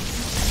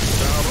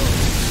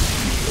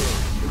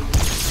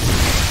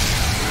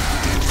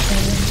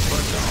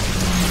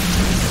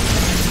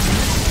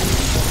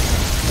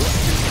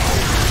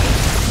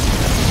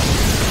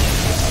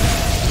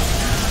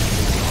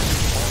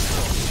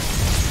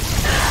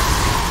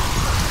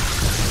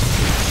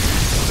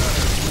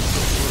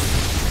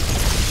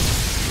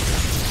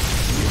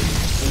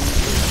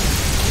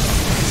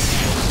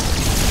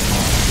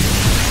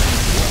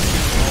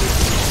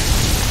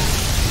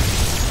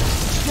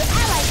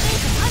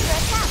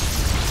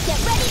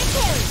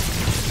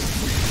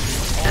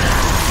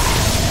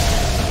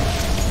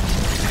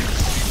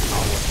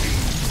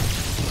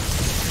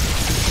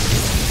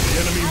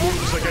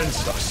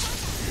 Against us.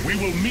 We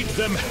will meet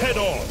them head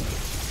on.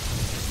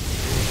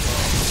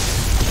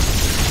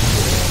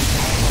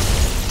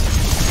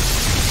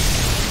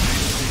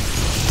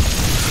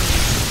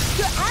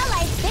 Your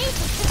allies' base is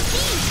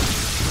besieged.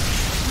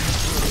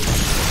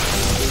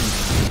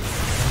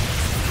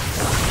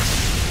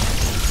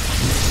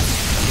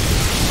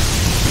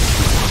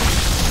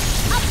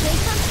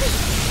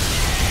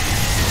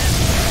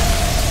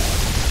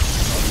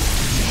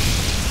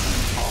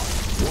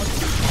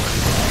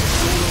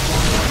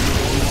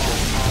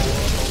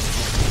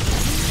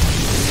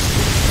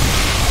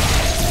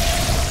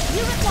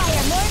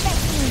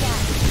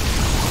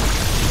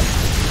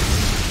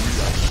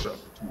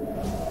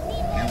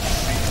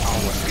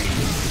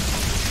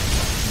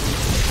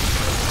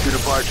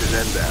 departure's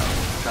inbound.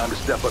 Time to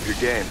step up your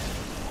game.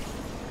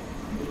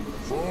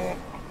 For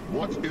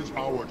what is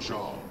our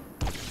job?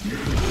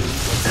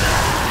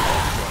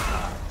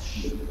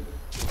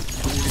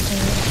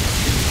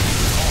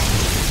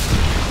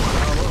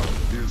 Power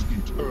is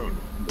eternal.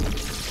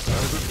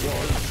 As it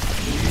was,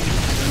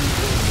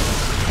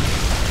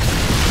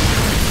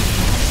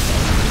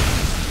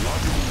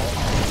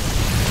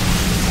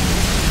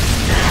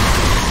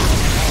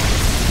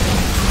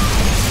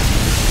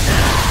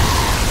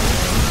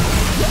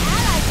 Your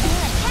allies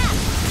being attacked.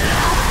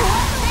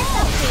 This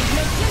upgrade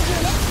makes your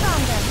unit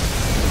stronger.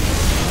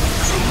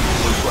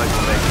 Looks like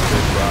we're making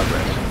good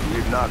progress.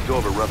 We've knocked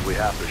over roughly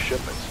half their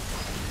shipments.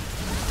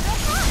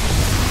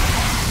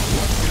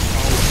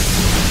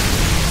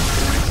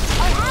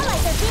 Our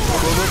allies are being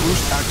Chrono attacked.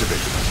 boost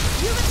activated.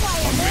 You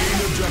require The main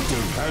more.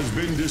 objective has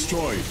been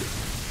destroyed.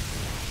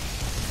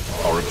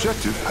 Our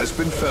objective has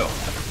been felled.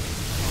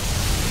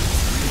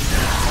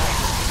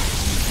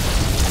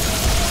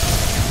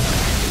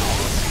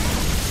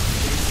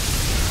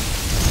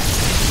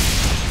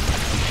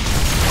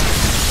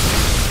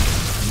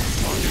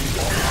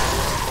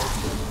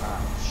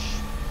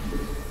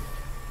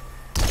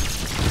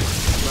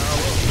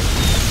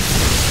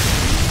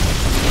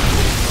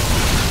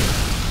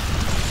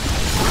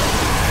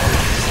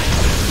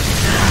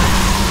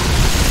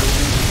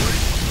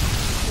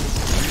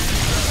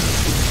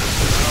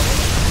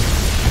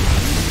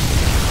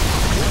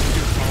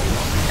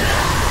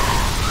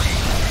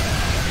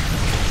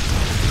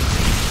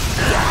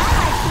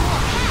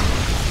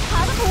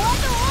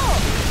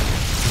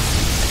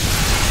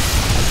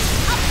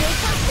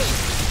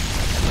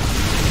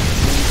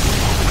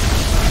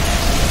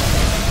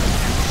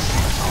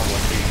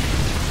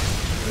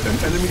 An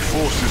enemy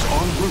force is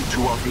en route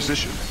to our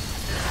position.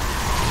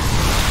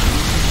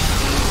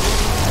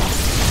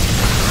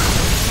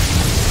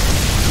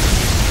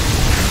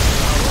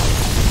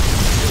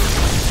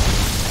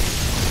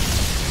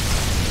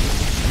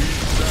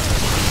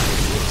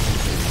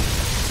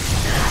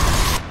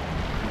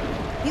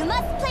 You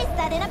must place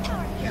that in a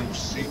power. you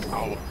seek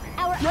our...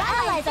 Our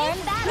allies are in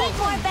battle. Need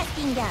more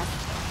vesting gas.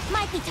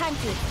 Might be time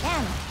to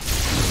expand.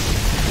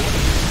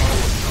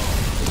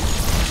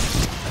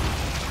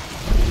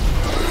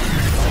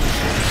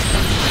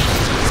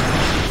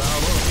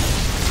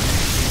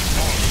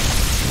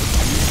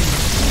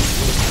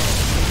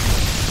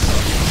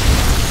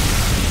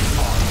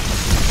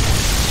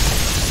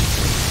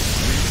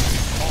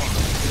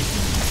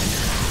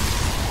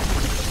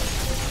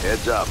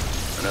 Heads up.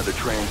 Another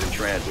train's in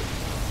transit.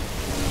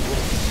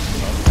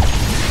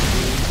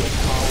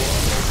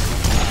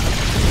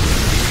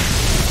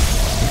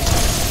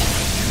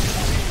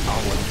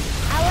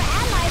 Our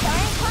allies are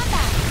in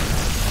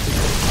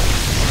combat.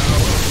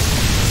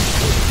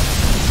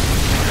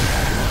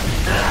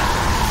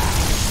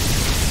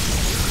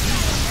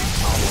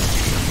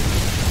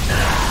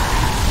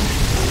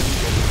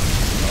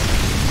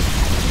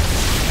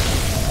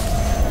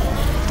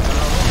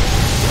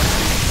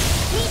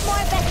 Need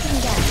more vesting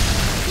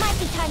gas. Might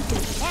be time to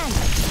expand.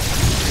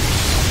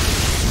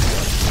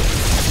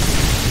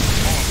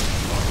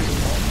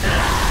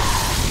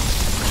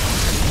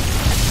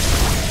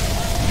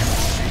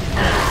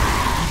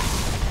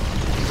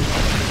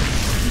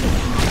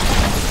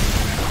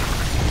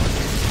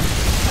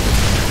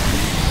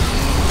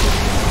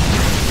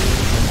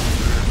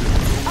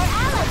 Our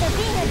allies are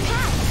being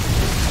attacked.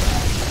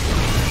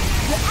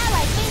 Your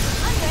allies base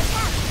is under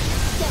attack.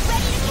 Get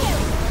ready to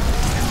kill.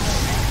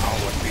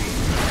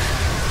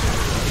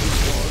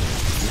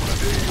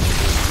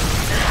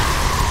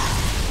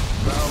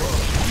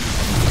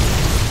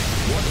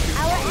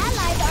 Our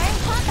allies are in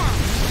combat.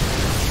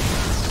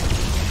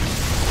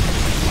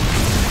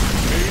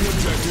 Main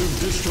objective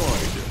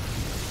destroyed.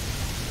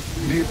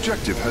 The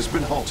objective has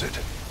been halted.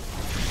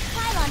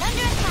 Pylon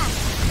under attack.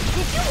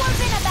 Did you warp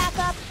in a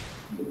backup?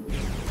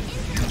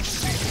 You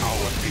seek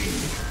our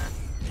aid.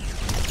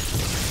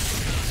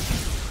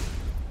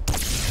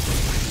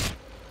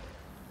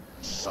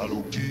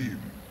 Salukim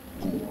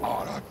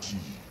Kuaraki.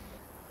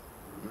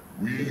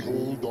 We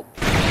hold the...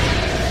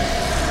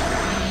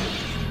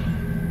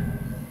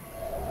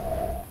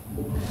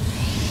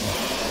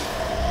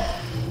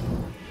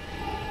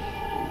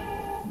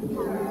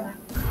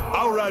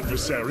 Our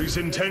adversaries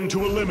intend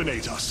to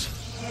eliminate us.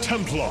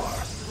 Templar,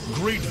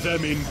 greet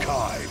them in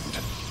kind.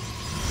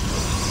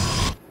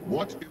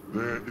 What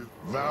there is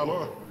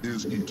valor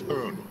is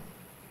eternal,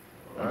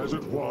 as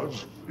it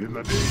was in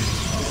the days.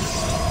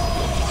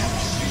 You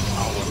seek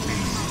our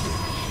aid.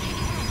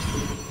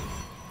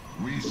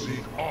 We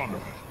seek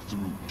honor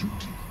through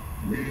duty.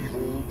 We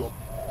hold the...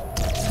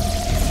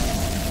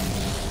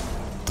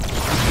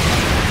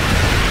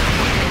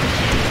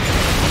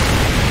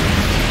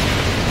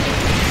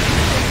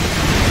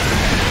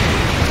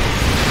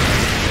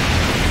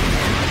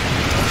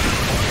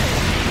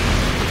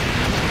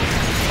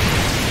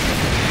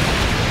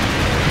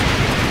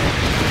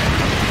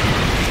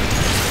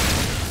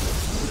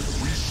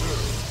 We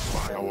serve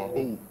by our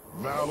own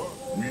valor.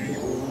 We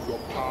hold the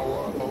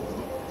power of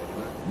the...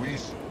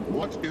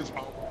 What is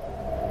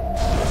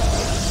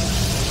our...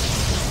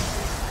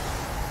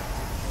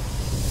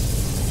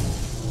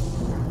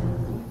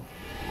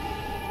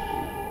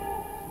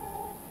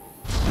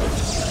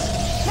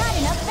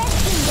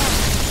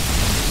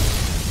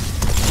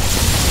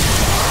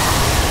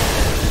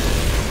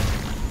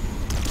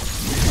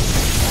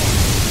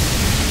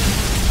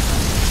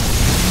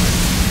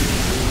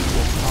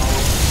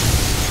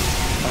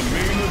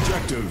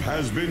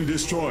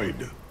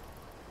 destroyed.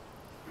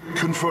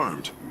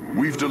 Confirmed.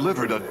 We've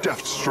delivered a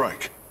deft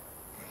strike.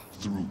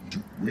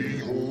 We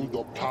hold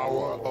the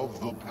power of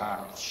the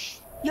pass.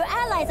 Your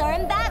allies are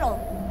in battle.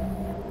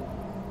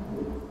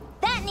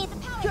 That needs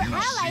power. Your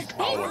allies'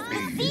 base is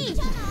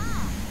besieged.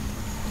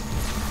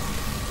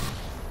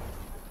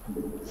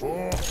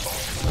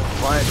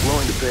 Client's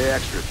willing to pay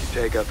extra if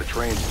you take out the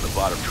trains in the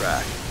bottom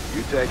track.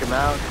 You take them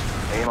out,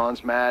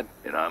 Amon's mad,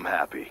 and I'm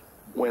happy.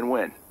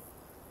 Win-win.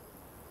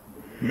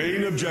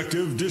 Main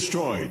objective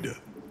destroyed.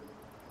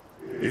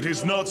 It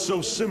is not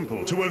so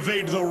simple to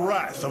evade the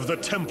wrath of the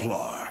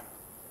Templar.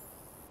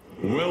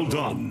 Well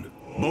done.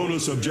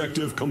 Bonus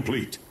objective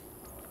complete.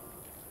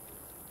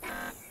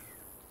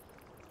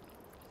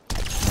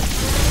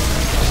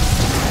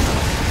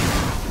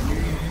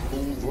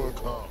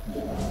 Overcome.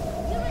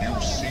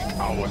 You seek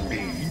our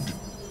aid?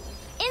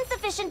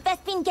 Insufficient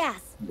Vespine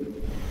gas.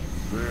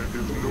 There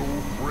is no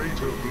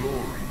greater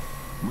glory.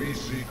 We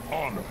seek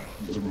honor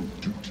through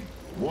duty.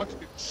 What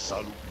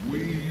son?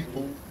 We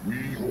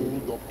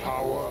hold the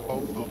power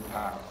of the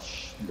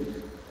past,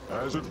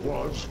 as it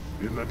was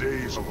in the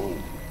days of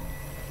old.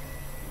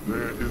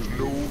 There is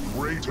no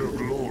greater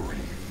glory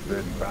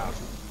than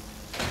battle.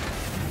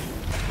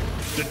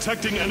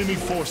 Detecting enemy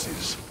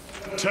forces.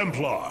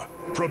 Templar,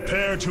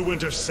 prepare to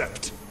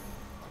intercept.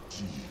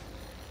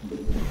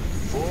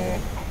 For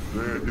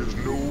there is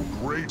no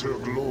greater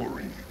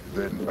glory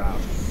than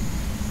battle.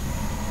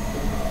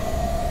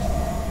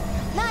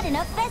 Not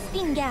enough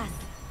Vespine gas.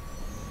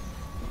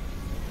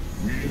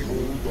 We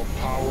hold the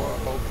power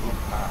of the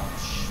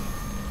past.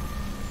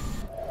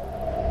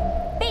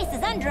 Base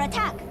is under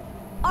attack.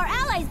 Our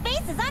allies'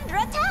 base is under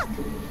attack.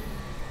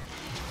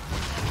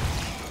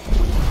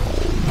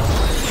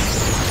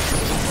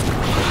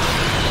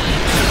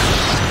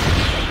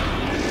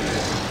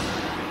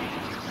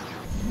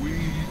 We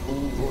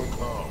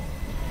overcome.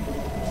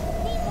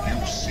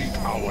 You seek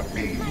our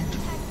aid?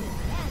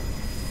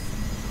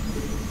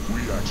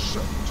 We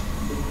accept.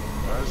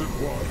 As it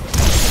was.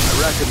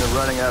 I reckon they're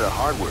running out of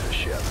hardware to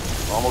ship.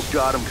 Almost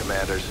got them,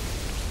 Commanders.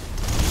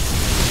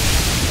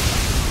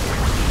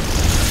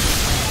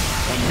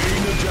 A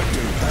main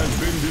objective has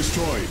been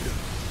destroyed.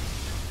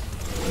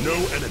 No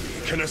enemy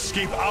can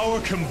escape our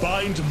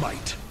combined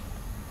might.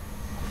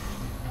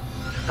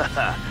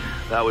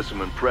 That was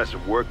some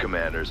impressive work,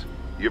 Commanders.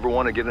 You ever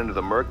want to get into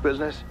the merc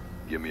business?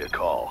 Give me a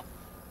call.